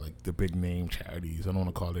like the big name charities. I don't want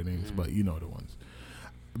to call their names, but you know the ones.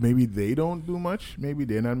 Maybe they don't do much. Maybe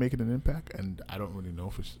they're not making an impact, and I don't really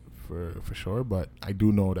know for sure. But I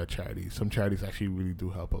do know that some charities actually really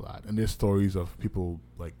do help a lot. And there's stories of people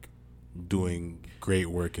like doing great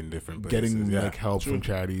work in different places, getting like help from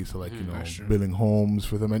charities, so like building homes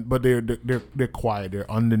for them, but they're quiet,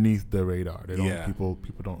 they're underneath the radar. They don't people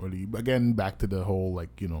don't really. Again, back to the whole like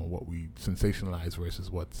what we sensationalize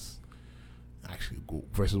versus what's actually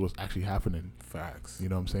happening. Facts. You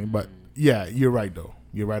know what I'm saying? But yeah, you're right though.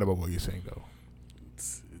 You're right about what you're saying though.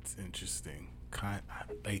 It's interesting.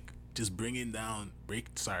 Like just breaking down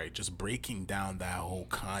that whole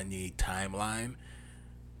Kanye timeline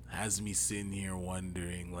has me sitting here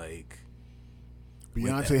wondering, like,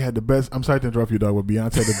 Beyonce had the best. I'm sorry to interrupt you, dog, but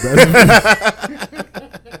Beyonce had the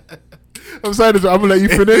best. I'm sorry I'm gonna let you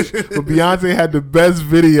finish, but Beyonce had the best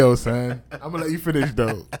video, son. I'm gonna let you finish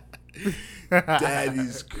though. That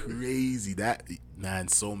is crazy. That man,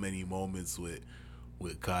 so many moments with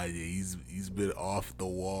Kanye. He's been off the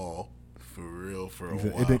wall for real for a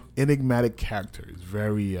while. An enigmatic character. He's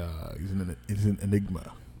very he's an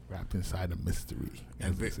enigma wrapped inside a mystery,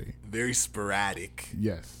 as they say. Very sporadic.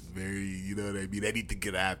 Yes. Very, you know what I mean? Anything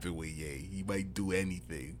can happen with Ye. He might do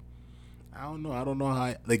anything. I don't know. I don't know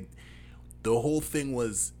how. Like, the whole thing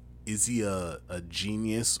was: is he a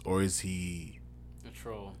genius or is he A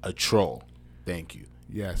troll. a troll? Thank you,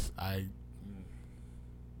 Yes,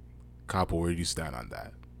 Capo. Where do you stand on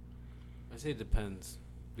that? I say it depends,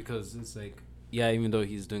 because it's like, yeah, even though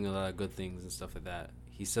he's doing a lot of good things and stuff like that,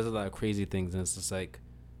 he says a lot of crazy things, and it's just like,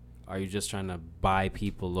 are you just trying to buy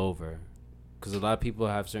people over? Because a lot of people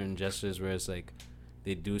have certain gestures where it's like,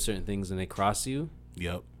 they do certain things and they cross you,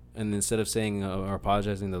 Yep. and instead of saying or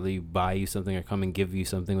apologizing, they'll buy you something or come and give you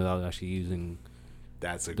something without actually using.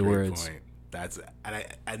 That's a the great words. point.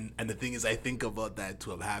 And the thing is, I think about that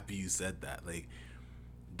too. I'm happy you said that. Like,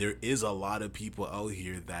 there is a lot of people out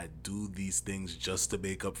here that do these things just to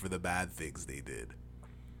make up for the bad things they did.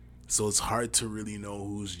 So it's hard to really know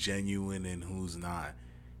who's genuine and who's not.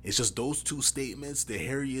 It's just those two statements, the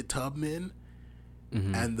Harriet Tubman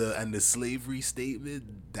and the slavery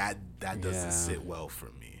statement, that doesn't Yeah. sit well for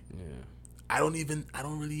me. Yeah. I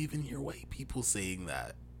don't really even hear white people saying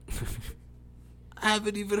that. I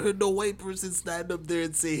haven't even heard no white person stand up there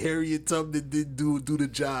and say Harriet Tubman didn't do the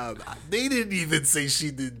job. They didn't even say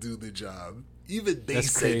she didn't do the job. Even they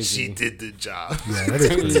That's said crazy. she did the job. yeah, that is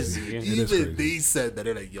crazy. Crazy. It is Even crazy. they said that.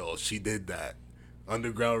 They're like, yo, she did that.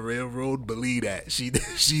 Underground Railroad, believe that. She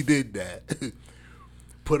did that.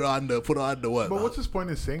 Put on the what? But what's his point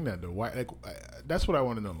in saying that though? Why? Like, that's what I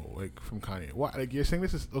want to know. Like from Kanye, why? Like you're saying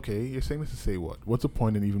this is okay. You're saying this to say what? What's the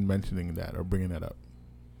point in even mentioning that or bringing that up?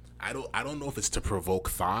 I don't know if it's to provoke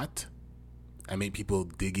thought and make people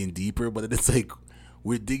dig in deeper, but it's like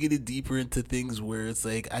we're digging in deeper into things where it's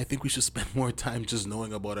like I think we should spend more time just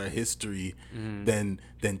knowing about our history than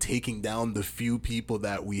taking down the few people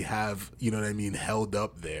that we have, you know what I mean, held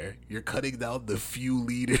up there. You're cutting down the few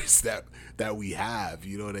leaders that we have,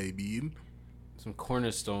 you know what I mean? Some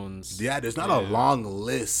cornerstones. Yeah, there's not a long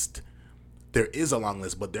list. There is a long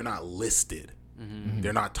list, but they're not listed.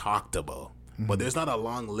 They're not talked about. But there's not a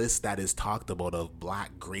long list that is talked about of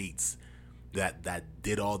black greats that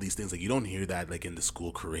did all these things. Like, you don't hear that like in the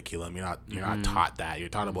school curriculum. You're not taught that. You're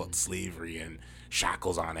taught about slavery and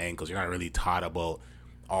shackles on ankles. You're not really taught about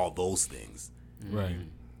all those things. Right.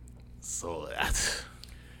 So that's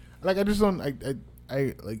Like I just don't.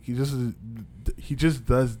 I like he just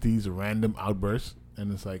does these random outbursts,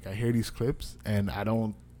 and it's like I hear these clips, and I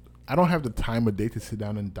don't have the time of day to sit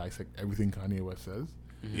down and dissect everything Kanye West says.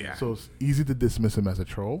 yeah. So it's easy to dismiss him as a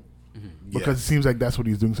troll because Yeah. it seems like that's what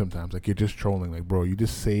he's doing sometimes. Like you're just trolling, like bro, you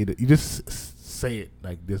just say it. You just say it.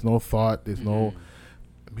 Like there's no thought. There's no.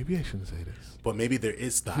 Maybe I shouldn't say this. But maybe there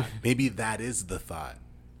is thought. Maybe that is the thought.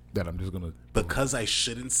 That I'm just gonna. Because I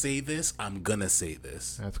shouldn't say this, I'm gonna say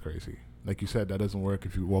this. That's crazy. Like you said, that doesn't work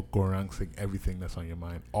if you go around saying everything that's on your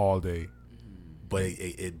mind all day. But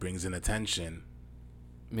it brings in attention.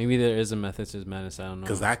 Maybe there is a method to his madness. I don't know.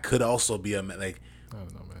 Because that could also be a like. I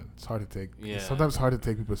don't know, man. It's hard to take. Yeah. It's sometimes hard to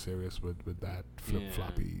take people serious with that flip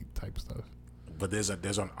floppy type stuff. But there's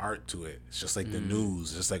an art to it. It's just like the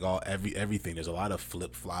news. It's just like everything. There's a lot of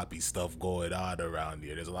flip floppy stuff going on around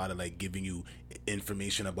here. There's a lot of like giving you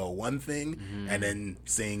information about one thing and then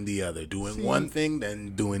saying the other. Doing one thing,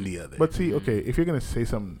 then doing the other. But see, okay, if you're gonna say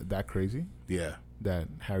something that crazy, yeah. that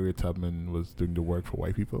Harriet Tubman was doing the work for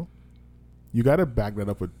white people, you gotta back that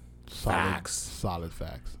up with solid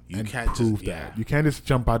facts. You and can't prove just- that. yeah. You can't just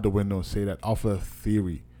jump out the window and say that off of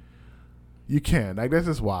theory. You can't. Like that's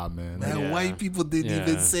just wild, man. Like, Man, Yeah. white people didn't Yeah.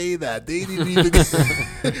 even say that. They didn't even.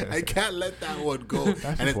 I can't let that one go.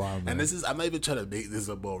 That's just wild, man. And this is, I'm not even trying to make this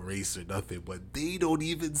about race or nothing, but they don't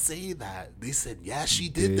even say that. They said, yeah, she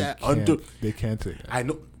did that. They can't say that. I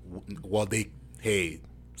know. Well,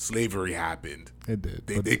 slavery happened. It did.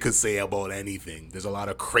 They could say about anything. There's a lot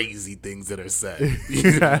of crazy things that are said.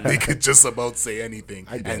 They could just about say anything,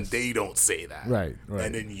 I guess. and they don't say that. Right.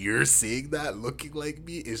 And then you're saying that, looking like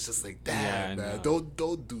me. It's just like, damn, Yeah, I man, know.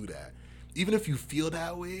 don't do that. Even if you feel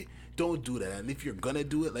that way, don't do that. And if you're gonna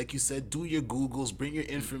do it, like you said, do your Googles, bring your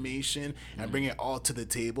information, and bring it all to the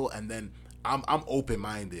table. And then I'm open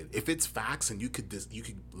minded. If it's facts and you could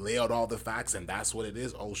lay out all the facts and that's what it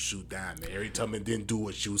is. Oh shoot, damn, man, Harriet Tubman didn't do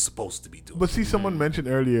what she was supposed to be doing. But see, someone mentioned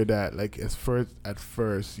earlier that like at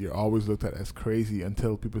first you're always looked at as crazy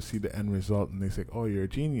until people see the end result and they say, "Oh, you're a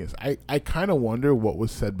genius." I kind of wonder what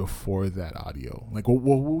was said before that audio. Like, what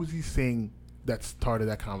was he saying that started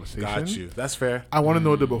that conversation? Got you. That's fair. I want to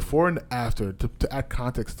know the before and after to add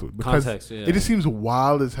context to it because Yeah. it just seems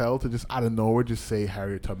wild as hell to just out of nowhere just say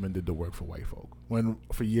Harriet Tubman did the work for white folk when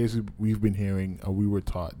for years we've been hearing or we were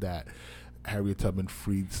taught that Harriet Tubman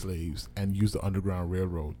freed slaves and used the Underground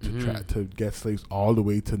Railroad to to get slaves all the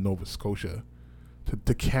way to Nova Scotia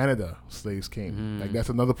to Canada, slaves came. Like that's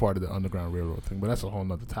another part of the Underground Railroad thing, but that's a whole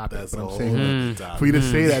nother topic. That's but a I'm whole saying nother topic. for you to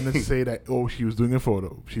say that and then to say that she was doing it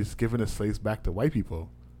for she's giving the slaves back to white people,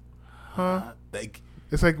 huh? Like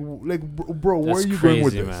it's like bro, where are you crazy, going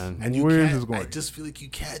with this? man. And where is this going? I just feel like you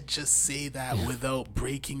can't just say that without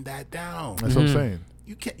breaking that down. That's what I'm saying.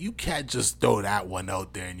 You can't just throw that one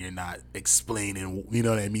out there and you're not explaining, you know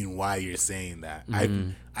what I mean, why you're saying that.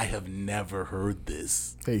 I have never heard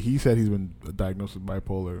this. Hey, he said he's been diagnosed with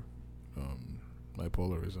bipolarism.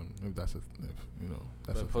 If that's that's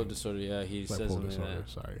a bipolar thing. disorder. Yeah, he says Bipolar something disorder. like that.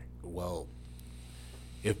 Sorry. Well,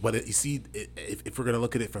 if we're gonna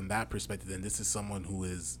look at it from that perspective, then this is someone who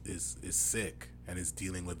is sick and is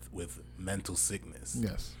dealing with mental sickness.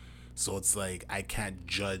 Yes. So it's like I can't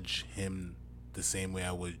judge him the same way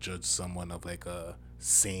I would judge someone of like a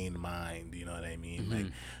sane mind. You know what I mean? Like,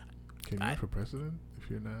 can you run for president if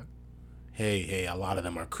you're not? Hey, a lot of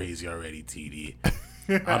them are crazy already, TD.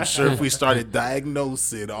 I'm sure if we started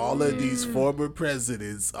diagnosing all of these former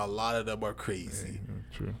presidents, a lot of them are crazy.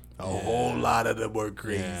 True. A whole lot of them are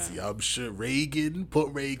crazy. Yeah. I'm sure Reagan, sit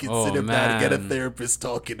him down and get a therapist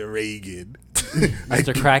talking to Reagan.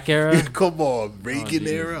 Mr. Crack era? Come on, Reagan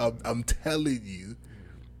era. I'm telling you.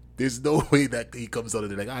 There's no way that he comes out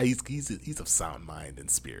of there like, he's of sound mind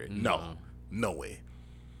and spirit. No way.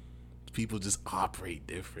 People just operate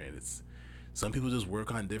different. Some people just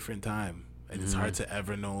work on different time. And it's hard to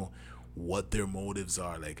ever know what their motives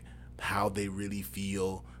are, like how they really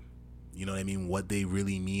feel, you know what I mean, what they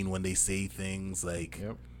really mean when they say things. Like,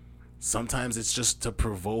 sometimes it's just to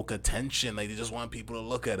provoke attention. Like, they just want people to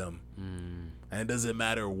look at them. And it doesn't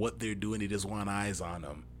matter what they're doing, they just want eyes on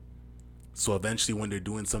them. So eventually when they're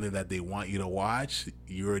doing something that they want you to watch,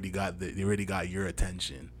 they already got your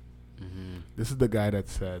attention. This is the guy that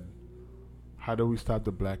said, how do we stop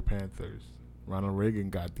the Black Panthers? Ronald Reagan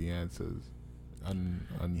got the answers.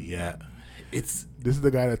 This is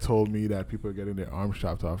the guy that told me that people are getting their arms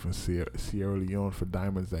chopped off in Sierra Leone for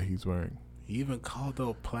diamonds that he's wearing. He even called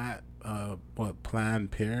out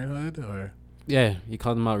Planned Parenthood, or yeah, he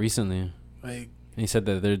called them out recently. Like, and he said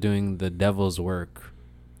that they're doing the devil's work.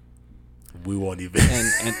 We won't even.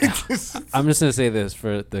 And I'm just gonna say this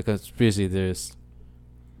for the conspiracy theorists: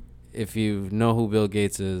 if you know who Bill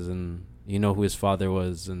Gates is and you know who his father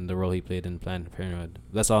was and the role he played in Planned Parenthood,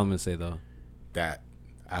 that's all I'm gonna say though. That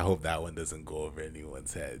I hope that one doesn't go over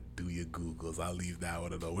anyone's head. Do your Googles. I'll leave that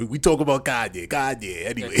one alone. We talk about Kanye.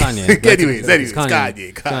 Anyways. Yeah, Kanye. anyways,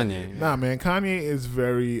 Kanye. Nah, man, Kanye is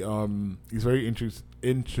very he's very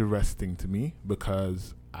interesting to me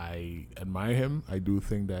because I admire him. I do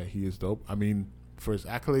think that he is dope. I mean, for his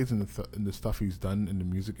accolades and the stuff he's done in the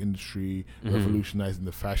music industry, revolutionizing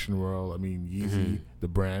the fashion world. I mean, Yeezy, the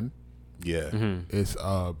brand, is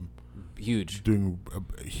huge, doing a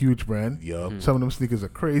huge brand. Some of them sneakers are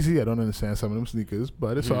crazy. I don't understand some of them sneakers,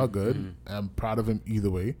 but it's all good. I'm proud of him either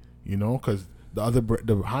way, you know, because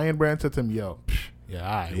the high end brand said to him, we're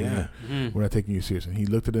not taking you serious. And he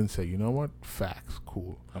looked at it and said, you know what, facts,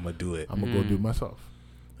 cool, I'm gonna do it. I'm gonna go do it myself.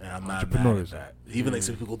 And I'm not mad at that. Even like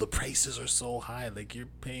some people, the prices are so high. Like, you're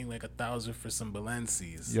paying like $1,000 for some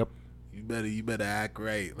Balenci's. Yep. You better act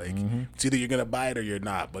right. Like, it's either you're gonna buy it or you're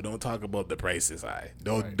not. But don't talk about the prices high.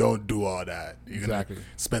 Don't do all that. You're gonna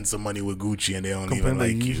spend some money with Gucci and they don't even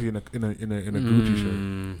like you. In a Gucci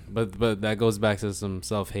shirt. But that goes back to some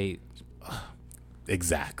self hate.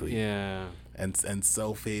 Exactly. Yeah. And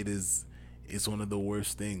self hate is one of the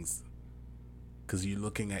worst things. Because you're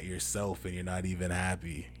looking at yourself and you're not even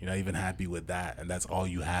happy. You're not even happy with that. And that's all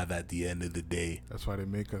you have at the end of the day. That's why they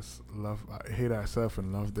make us hate ourselves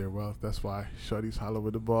and love their wealth. That's why Shorty's holler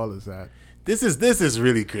with the ball is that. This is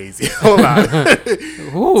really crazy. Hold on.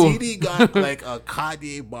 TD got like a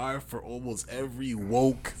Kanye bar for almost every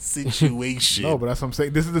woke situation. No, but that's what I'm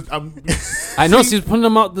saying. This is I know she's putting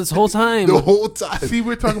them out this whole time. The whole time. See,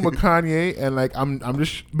 we're talking about Kanye, and like I'm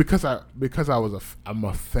just because I'm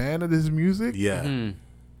a fan of his music. Yeah.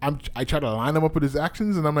 I try to line him up with his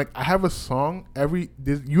actions, and I'm like, I have a song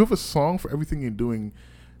you have a song for everything you're doing.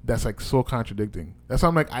 That's like so contradicting. That's why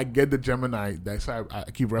I'm like, I get the Gemini. That's why I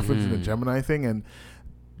keep referencing the Gemini thing. And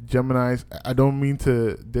Geminis, I don't mean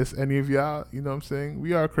to diss any of y'all. You know what I'm saying?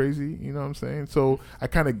 We are crazy. You know what I'm saying? So I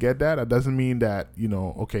kind of get that. It doesn't mean that, you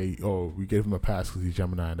know, okay, we gave him a pass because he's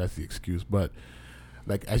Gemini. And that's the excuse. But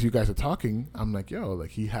like, as you guys are talking, I'm like, like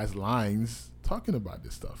he has lines talking about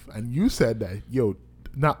this stuff. And you said that,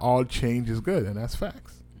 not all change is good. And that's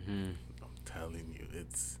facts. I'm telling you,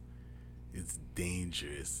 it's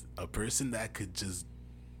dangerous. A person that could just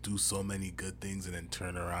do so many good things and then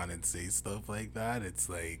turn around and say stuff like that, it's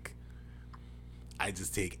like, I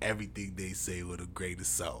just take everything they say with a grain of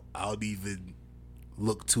salt. I don't even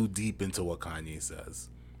look too deep into what Kanye says.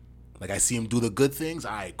 Like, I see him do the good things.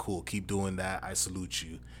 All right, cool. Keep doing that. I salute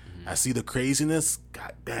you. I see the craziness.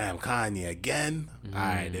 God damn, Kanye again. All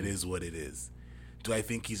right, it is what it is. Do I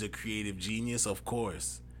think he's a creative genius? Of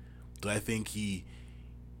course. Do I think he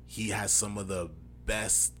has some of the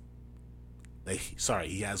best,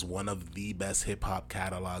 he has one of the best hip hop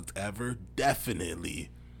catalogs ever? Definitely.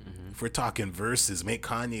 If we're talking verses, make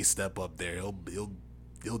Kanye step up there.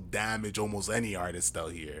 He'll damage almost any artist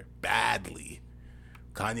out here badly.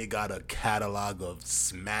 Kanye got a catalog of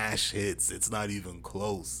smash hits. It's not even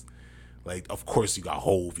close. Like, of course, you got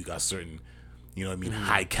Hove, you got certain,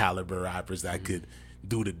 high caliber rappers that could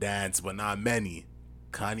do the dance, but not many.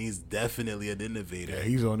 Kanye's definitely an innovator. Yeah,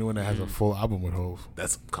 he's the only one that has a full album with Hove.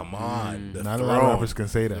 Come on. Not a lot of rappers can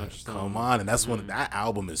say that. Come on. And that's that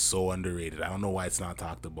album is so underrated. I don't know why it's not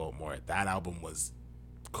talked about more. That album was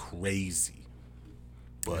crazy.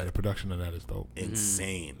 But the production of that is dope.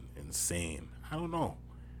 Insane. I don't know.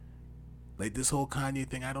 Like, this whole Kanye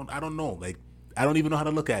thing, I don't know. Like, I don't even know how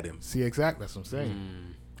to look at him. See, exactly. That's what I'm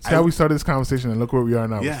saying. See how we started this conversation and look where we are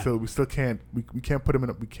now. Yeah. We still can't. We can't put him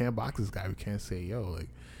in. We can't box this guy. We can't say, yo, like,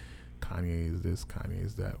 Kanye is this, Kanye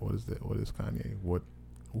is that. What is that? What is Kanye?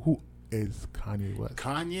 Who is Kanye West?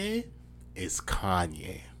 Kanye is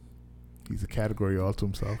Kanye. He's a category all to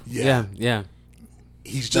himself. Yeah.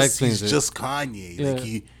 He's just Kanye. Yeah.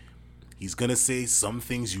 Like, he's gonna say some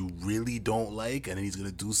things you really don't like, and then he's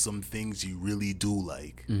gonna do some things you really do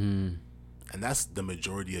like. And that's the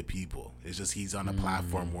majority of people. It's just he's on a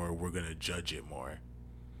platform where we're gonna judge it more.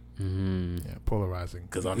 Yeah, polarizing.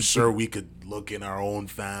 Because I'm sure we could look in our own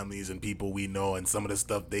families and people we know, and some of the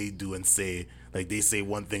stuff they do and say, like, they say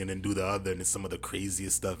one thing and then do the other, and it's some of the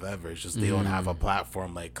craziest stuff ever. It's just they don't have a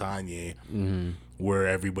platform like Kanye where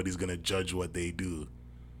everybody's gonna judge what they do.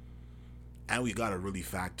 And we gotta really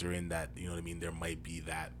factor in that, there might be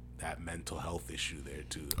that mental health issue there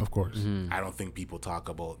too. Of course. I don't think people talk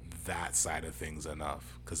about that side of things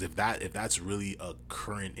enough. Because if that's really a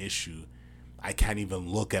current issue, I can't even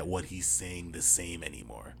look at what he's saying the same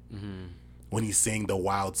anymore. When he's saying the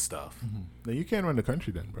wild stuff. Now, you can't run the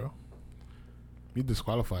country then, bro. You're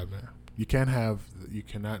disqualified, man. You cannot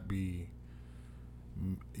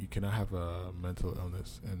have a mental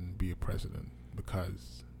illness and be a president,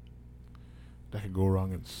 because that could go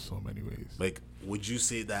wrong in so many ways. Like, would you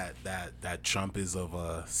say that Trump is of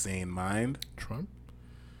a sane mind? Trump?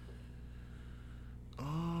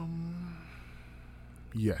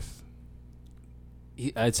 Yes.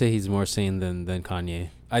 I'd say he's more sane than Kanye.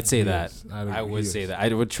 I'd say that. I would say that.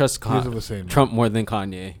 I would trust Trump more than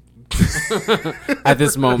Kanye. At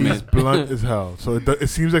this moment, he's blunt as hell. So it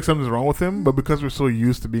seems like something's wrong with him, but because we're so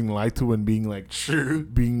used to being lied to and being like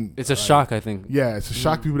it's a shock. I think. Yeah, it's a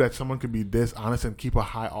shock to people that someone could be this honest and keep a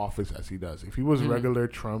high office as he does. If he was regular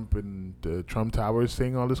Trump in the Trump Towers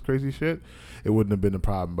saying all this crazy shit, it wouldn't have been a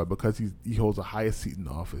problem. But because he holds the highest seat in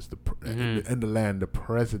the office, in the land, the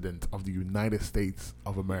president of the United States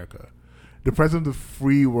of America, the president of the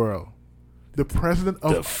free world, the president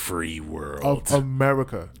of the free world of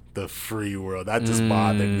America. The free world. That just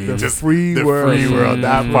bothered me. The free world.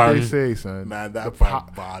 That part. They say, son. Man, that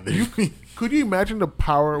part bothered me. Could you imagine the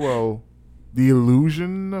power, the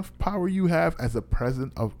illusion of power you have as a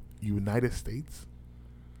president of United States?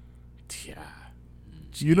 Yeah.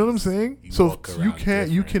 Jeez. You know what I'm saying?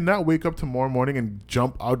 You cannot wake up tomorrow morning and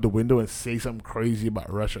jump out the window and say something crazy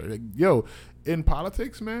about Russia. Like, in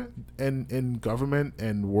politics, man, and in government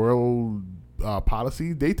and world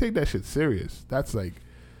policy, they take that shit serious. That's like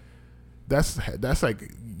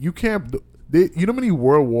you can't. You know how many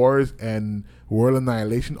world wars and world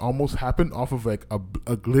annihilation almost happened off of like a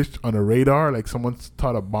glitch on a radar? Like someone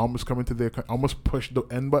thought a bomb was coming to their almost pushed the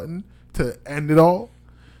end button to end it all.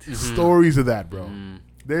 Stories of that, bro.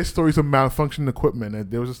 There's stories of malfunctioning equipment.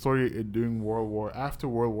 And there was a story during after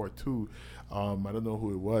World War II. I don't know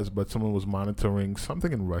who it was, but someone was monitoring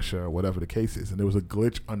something in Russia or whatever the case is, and there was a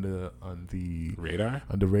glitch on the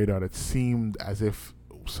radar that seemed as if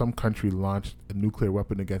some country launched a nuclear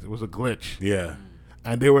weapon against it. It was a glitch. Yeah.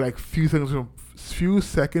 And they were like few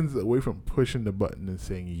seconds away from pushing the button and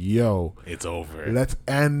saying, "Yo, it's over. Let's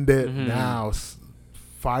end it now."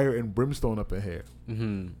 Fire and brimstone up in here.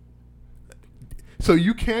 So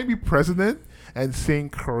you can't be president and saying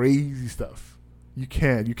crazy stuff. You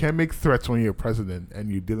can't make threats when you're president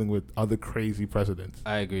and you're dealing with other crazy presidents.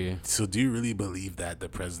 I agree. So do you really believe that the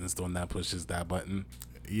president's the one that pushes that button?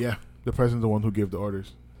 Yeah. The president's the one who gave the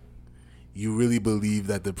orders. you really believe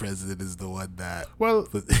that the president is the one that? Well,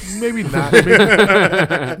 maybe not. Maybe,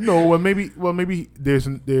 no. Well, maybe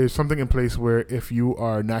there's something in place where if you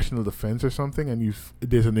are national defense or something, and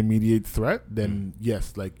there's an immediate threat, then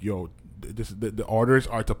yes, like the orders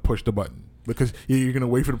are to push the button because you're gonna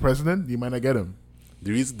wait for the president. You might not get him.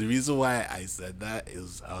 The reason why I said that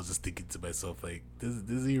is I was just thinking to myself, like,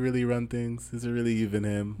 does he really run things? Is it really even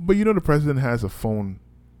him? But the president has a phone,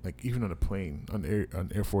 like even on a plane on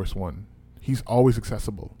Air Force One. He's always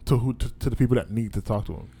accessible to the people that need to talk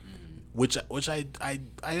to him. Which I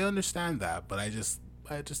understand that, but I just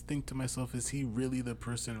think to myself, is he really the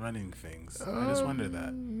person running things? I just wonder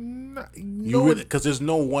that. Because there's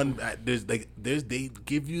no one. They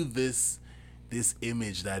give you this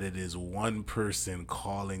image that it is one person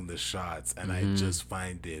calling the shots, and I just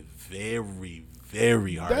find it very,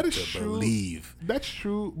 very hard to believe. That's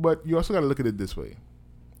true, but you also got to look at it this way.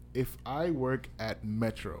 If I work at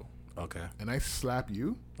Metro, okay, and I slap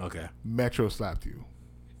you, okay, Metro slapped you.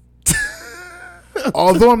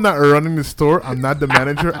 Although I'm not running the store, I'm not the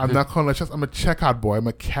manager, I'm not calling the shots, I'm a checkout boy, I'm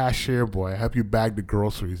a cashier boy. I help you bag the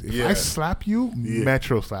groceries. If I slap you,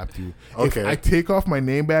 Metro slapped you. Okay. If I take off my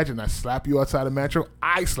name badge and I slap you outside of Metro,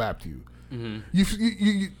 I slapped you.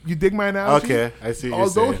 Mm-hmm. You dig my analogy? Okay, I see what you're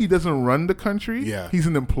Although saying. he doesn't run the country, he's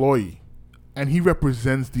an employee. And he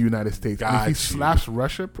represents the United States. And if he slaps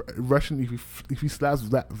if he slaps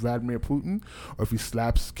Vladimir Putin, or if he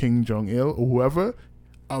slaps Kim Jong-il or whoever,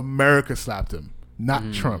 America slapped him,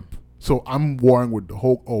 not Trump. So I'm warring with the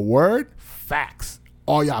whole word, facts.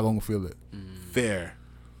 All y'all gonna feel it. Fair.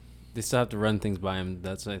 They still have to run things by him.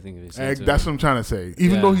 That's what I think. That's what I'm trying to say.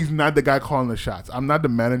 Even though he's not the guy calling the shots, I'm not the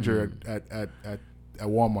manager at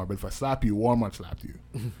Walmart. But if I slap you, Walmart slapped you.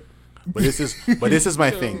 But this is my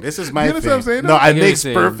thing. This is my you thing. What I'm saying? No, it makes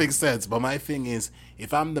perfect sense. But my thing is,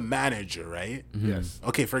 if I'm the manager, right? Yes.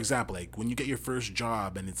 Okay, for example, like when you get your first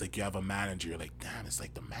job and it's like you have a manager, you're like, damn, it's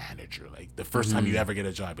like the manager. Like the first time you ever get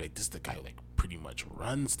a job, you're like, this is the guy who like pretty much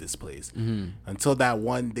runs this place. Until that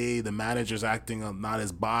one day, the manager's acting not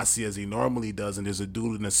as bossy as he normally does, and there's a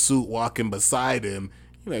dude in a suit walking beside him.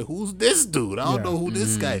 You're like, who's this dude? I don't know who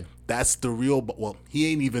this guy. That's the real. Well,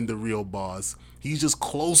 he ain't even the real boss. He's just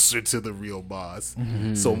closer to the real boss.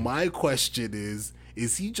 So my question is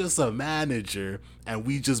he just a manager and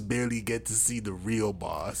we just barely get to see the real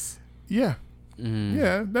boss? Yeah.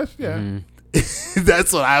 Yeah, that's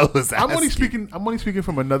That's what I was asking. I'm only speaking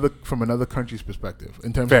from another country's perspective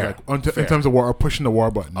in terms of in terms of war, or pushing the war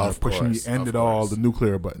button, or pushing the end it all, the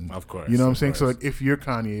nuclear button. Of course. You know what I'm saying? So like if you're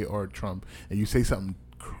Kanye or Trump and you say something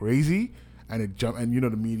crazy, and it jump, and the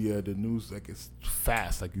media, the news, like it's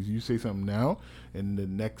fast. Like you say something now, in the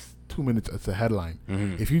next 2 minutes, it's a headline.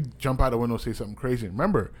 If you jump out the window and say something crazy,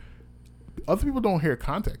 remember, other people don't hear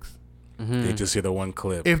context. They just hear the one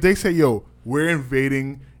clip. If they say, "Yo, we're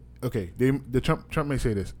invading," okay, Trump may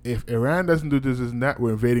say this: if Iran doesn't do this and that,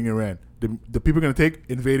 we're invading Iran. The people are gonna take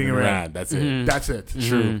invading Iran. That's it. That's it.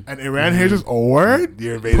 True. And Iran hears this, a word,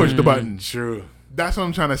 You're invading. push the button. True. That's what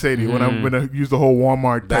I'm trying to say to you when I'm gonna use the whole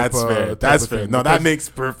Walmart. That's fair. That's fair. No, that makes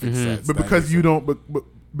perfect sense. But because you don't,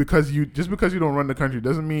 because you don't run the country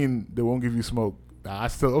doesn't mean they won't give you smoke. I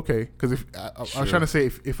still okay. Because if I was trying to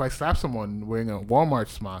say, if I slap someone wearing a Walmart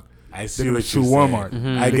smock, I see they're what sue you're Walmart.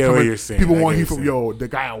 saying. I get what you're saying. People want you from the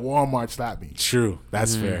guy at Walmart slapped me. True.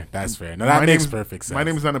 That's fair. That's fair. No, that makes perfect sense. My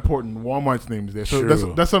name is not important. Walmart's name is there. So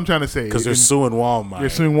True. that's what I'm trying to say. Because they're suing Walmart. You're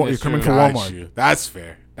suing Walmart. You're coming for Walmart. That's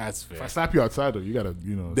fair. That's fair. If I slap you outside, though, you gotta,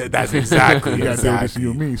 That's exactly. You gotta deal with this,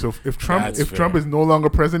 you and me. So if Trump is no longer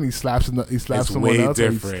president, he slaps someone else.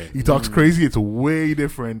 Different. He talks crazy. It's way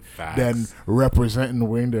different than Facts.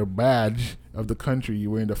 wearing their badge of the country. You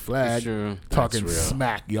wearing the flag, talking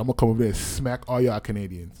smack. Yeah, I'm gonna come over there and smack all y'all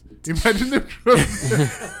Canadians. Imagine if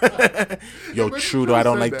Trump. Yo, Trudeau, I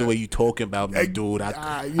don't like the way you talking about me, dude.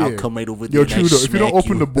 I'll come right over there. Yo, Trudeau, if you don't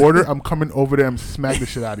open the border, I'm coming over there and smack the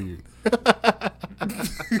shit out of you.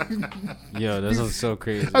 Yo, that sounds so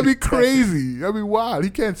crazy. That'd be crazy. That'd be wild. He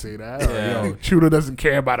can't say that. Yeah. Yo, Trudeau doesn't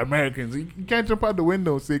care about Americans. He can't jump out the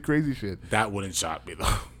window and say crazy shit. That wouldn't shock me,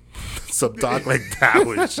 though. Some talk like that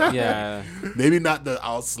would shock me. Maybe not the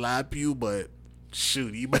I'll slap you, but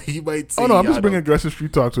shoot, he might say, oh, no, I'm just bringing aggressive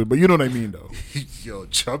street talk to it, but you know what I mean, though. Yo,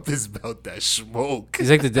 Trump is about that smoke. He's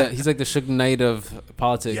like the Suge Knight of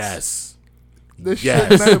politics. Yes. The shit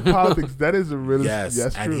night of politics, that is a really... Yes,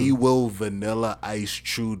 true. and he will vanilla ice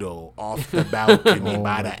Trudeau off the balcony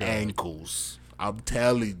by the ankles. I'm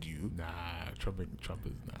telling you. Nah, Trump is...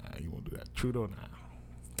 Nah, he won't do that. Trudeau, nah.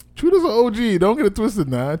 Trudeau's an OG. Don't get it twisted,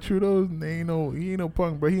 nah. Trudeau he ain't no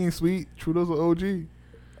punk, but he ain't sweet. Trudeau's an OG.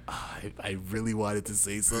 I really wanted to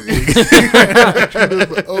say something.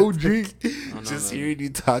 OG. Just hearing you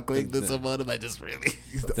talk like this about him, I just really.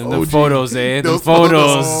 The photos, eh? The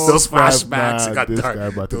photos. Those flashbacks. Nah, Got this dark. guy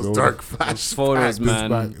about to Those go. dark flashbacks. Photos,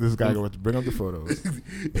 man. This guy going to bring up the photos.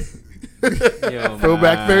 Yo,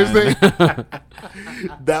 Throwback man. Thursday.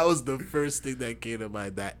 That was the first thing that came to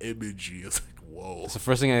mind. That imagery. It's like, whoa. It's the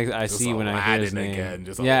first thing I Just see when I hear his Aladdin name. again.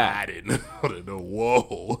 Just yeah. Aladdin.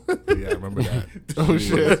 Whoa. Yeah, I remember that. Oh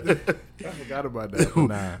shit, I forgot about that. But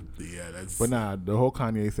nah, Yeah, that's. but nah, the whole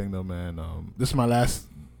Kanye thing though, man. This is my last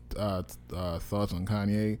thoughts on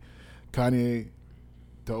Kanye. Kanye,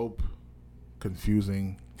 dope,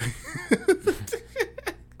 confusing,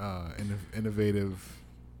 innovative.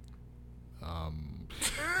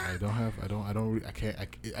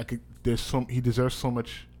 He deserves so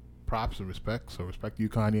much props and respect. So respect you,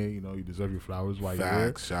 Kanye. You know, you deserve your flowers while you're here.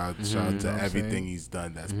 Facts. Shout out to everything he's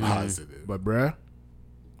done that's positive. But bruh,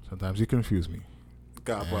 sometimes you confuse me.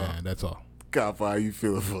 Kappa, And that's all. how you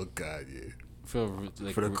feel about Kanye? I feel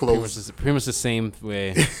like For the pretty much the same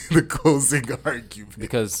way. The closing argument.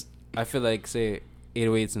 Because I feel like, say,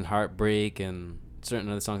 808s and Heartbreak and certain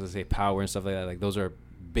other songs that say Power and stuff like that, like those are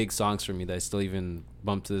big songs for me that I still even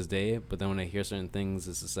bump to this day. But then when I hear certain things,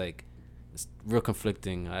 it's just like, it's real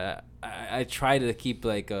conflicting. I try to keep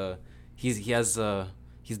like he's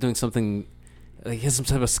doing something, like he has some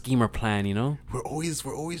type of scheme or plan, you know. We're always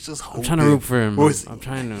just hoping. I'm trying to root for him. I'm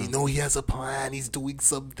trying to. You know, he has a plan. He's doing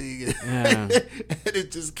something. Yeah. And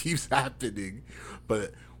it just keeps happening.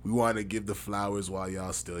 But we want to give the flowers while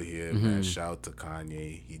y'all still here, man. Shout out to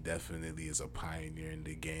Kanye. He definitely is a pioneer in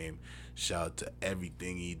the game. Shout out to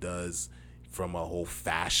everything he does from a whole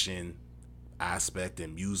fashion aspect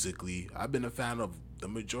and musically. I've been a fan of the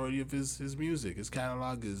majority of his music. His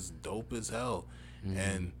catalog is dope as hell.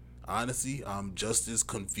 And honestly, I'm just as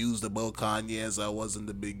confused about Kanye as I was in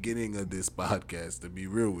the beginning of this podcast, to be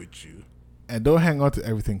real with you. And don't hang on to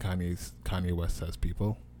everything Kanye West says,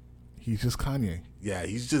 people. He's just Kanye. Yeah,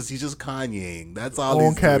 he's just Kanyeing. That's all.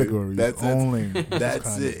 Own he's category. Doing. That's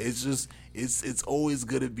That's it. It's just it's always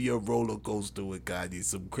gonna be a roller coaster with Kanye.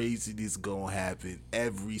 Some craziness gonna happen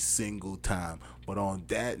every single time. But on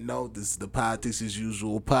that note, this is the Politics as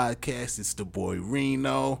Usual podcast. It's the boy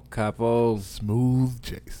Reno. Capo. Smooth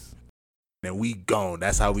Jace. And we gone.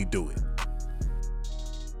 That's how we do it.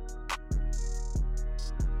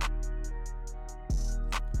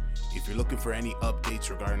 If you're looking for any updates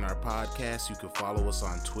regarding our podcast, you can follow us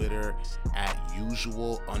on Twitter at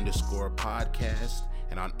usual_podcast.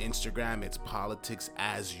 And on Instagram, it's Politics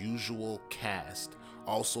as Usual Cast.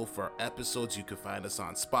 Also, for episodes, you can find us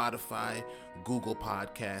on Spotify, Google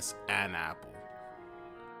Podcasts, and Apple.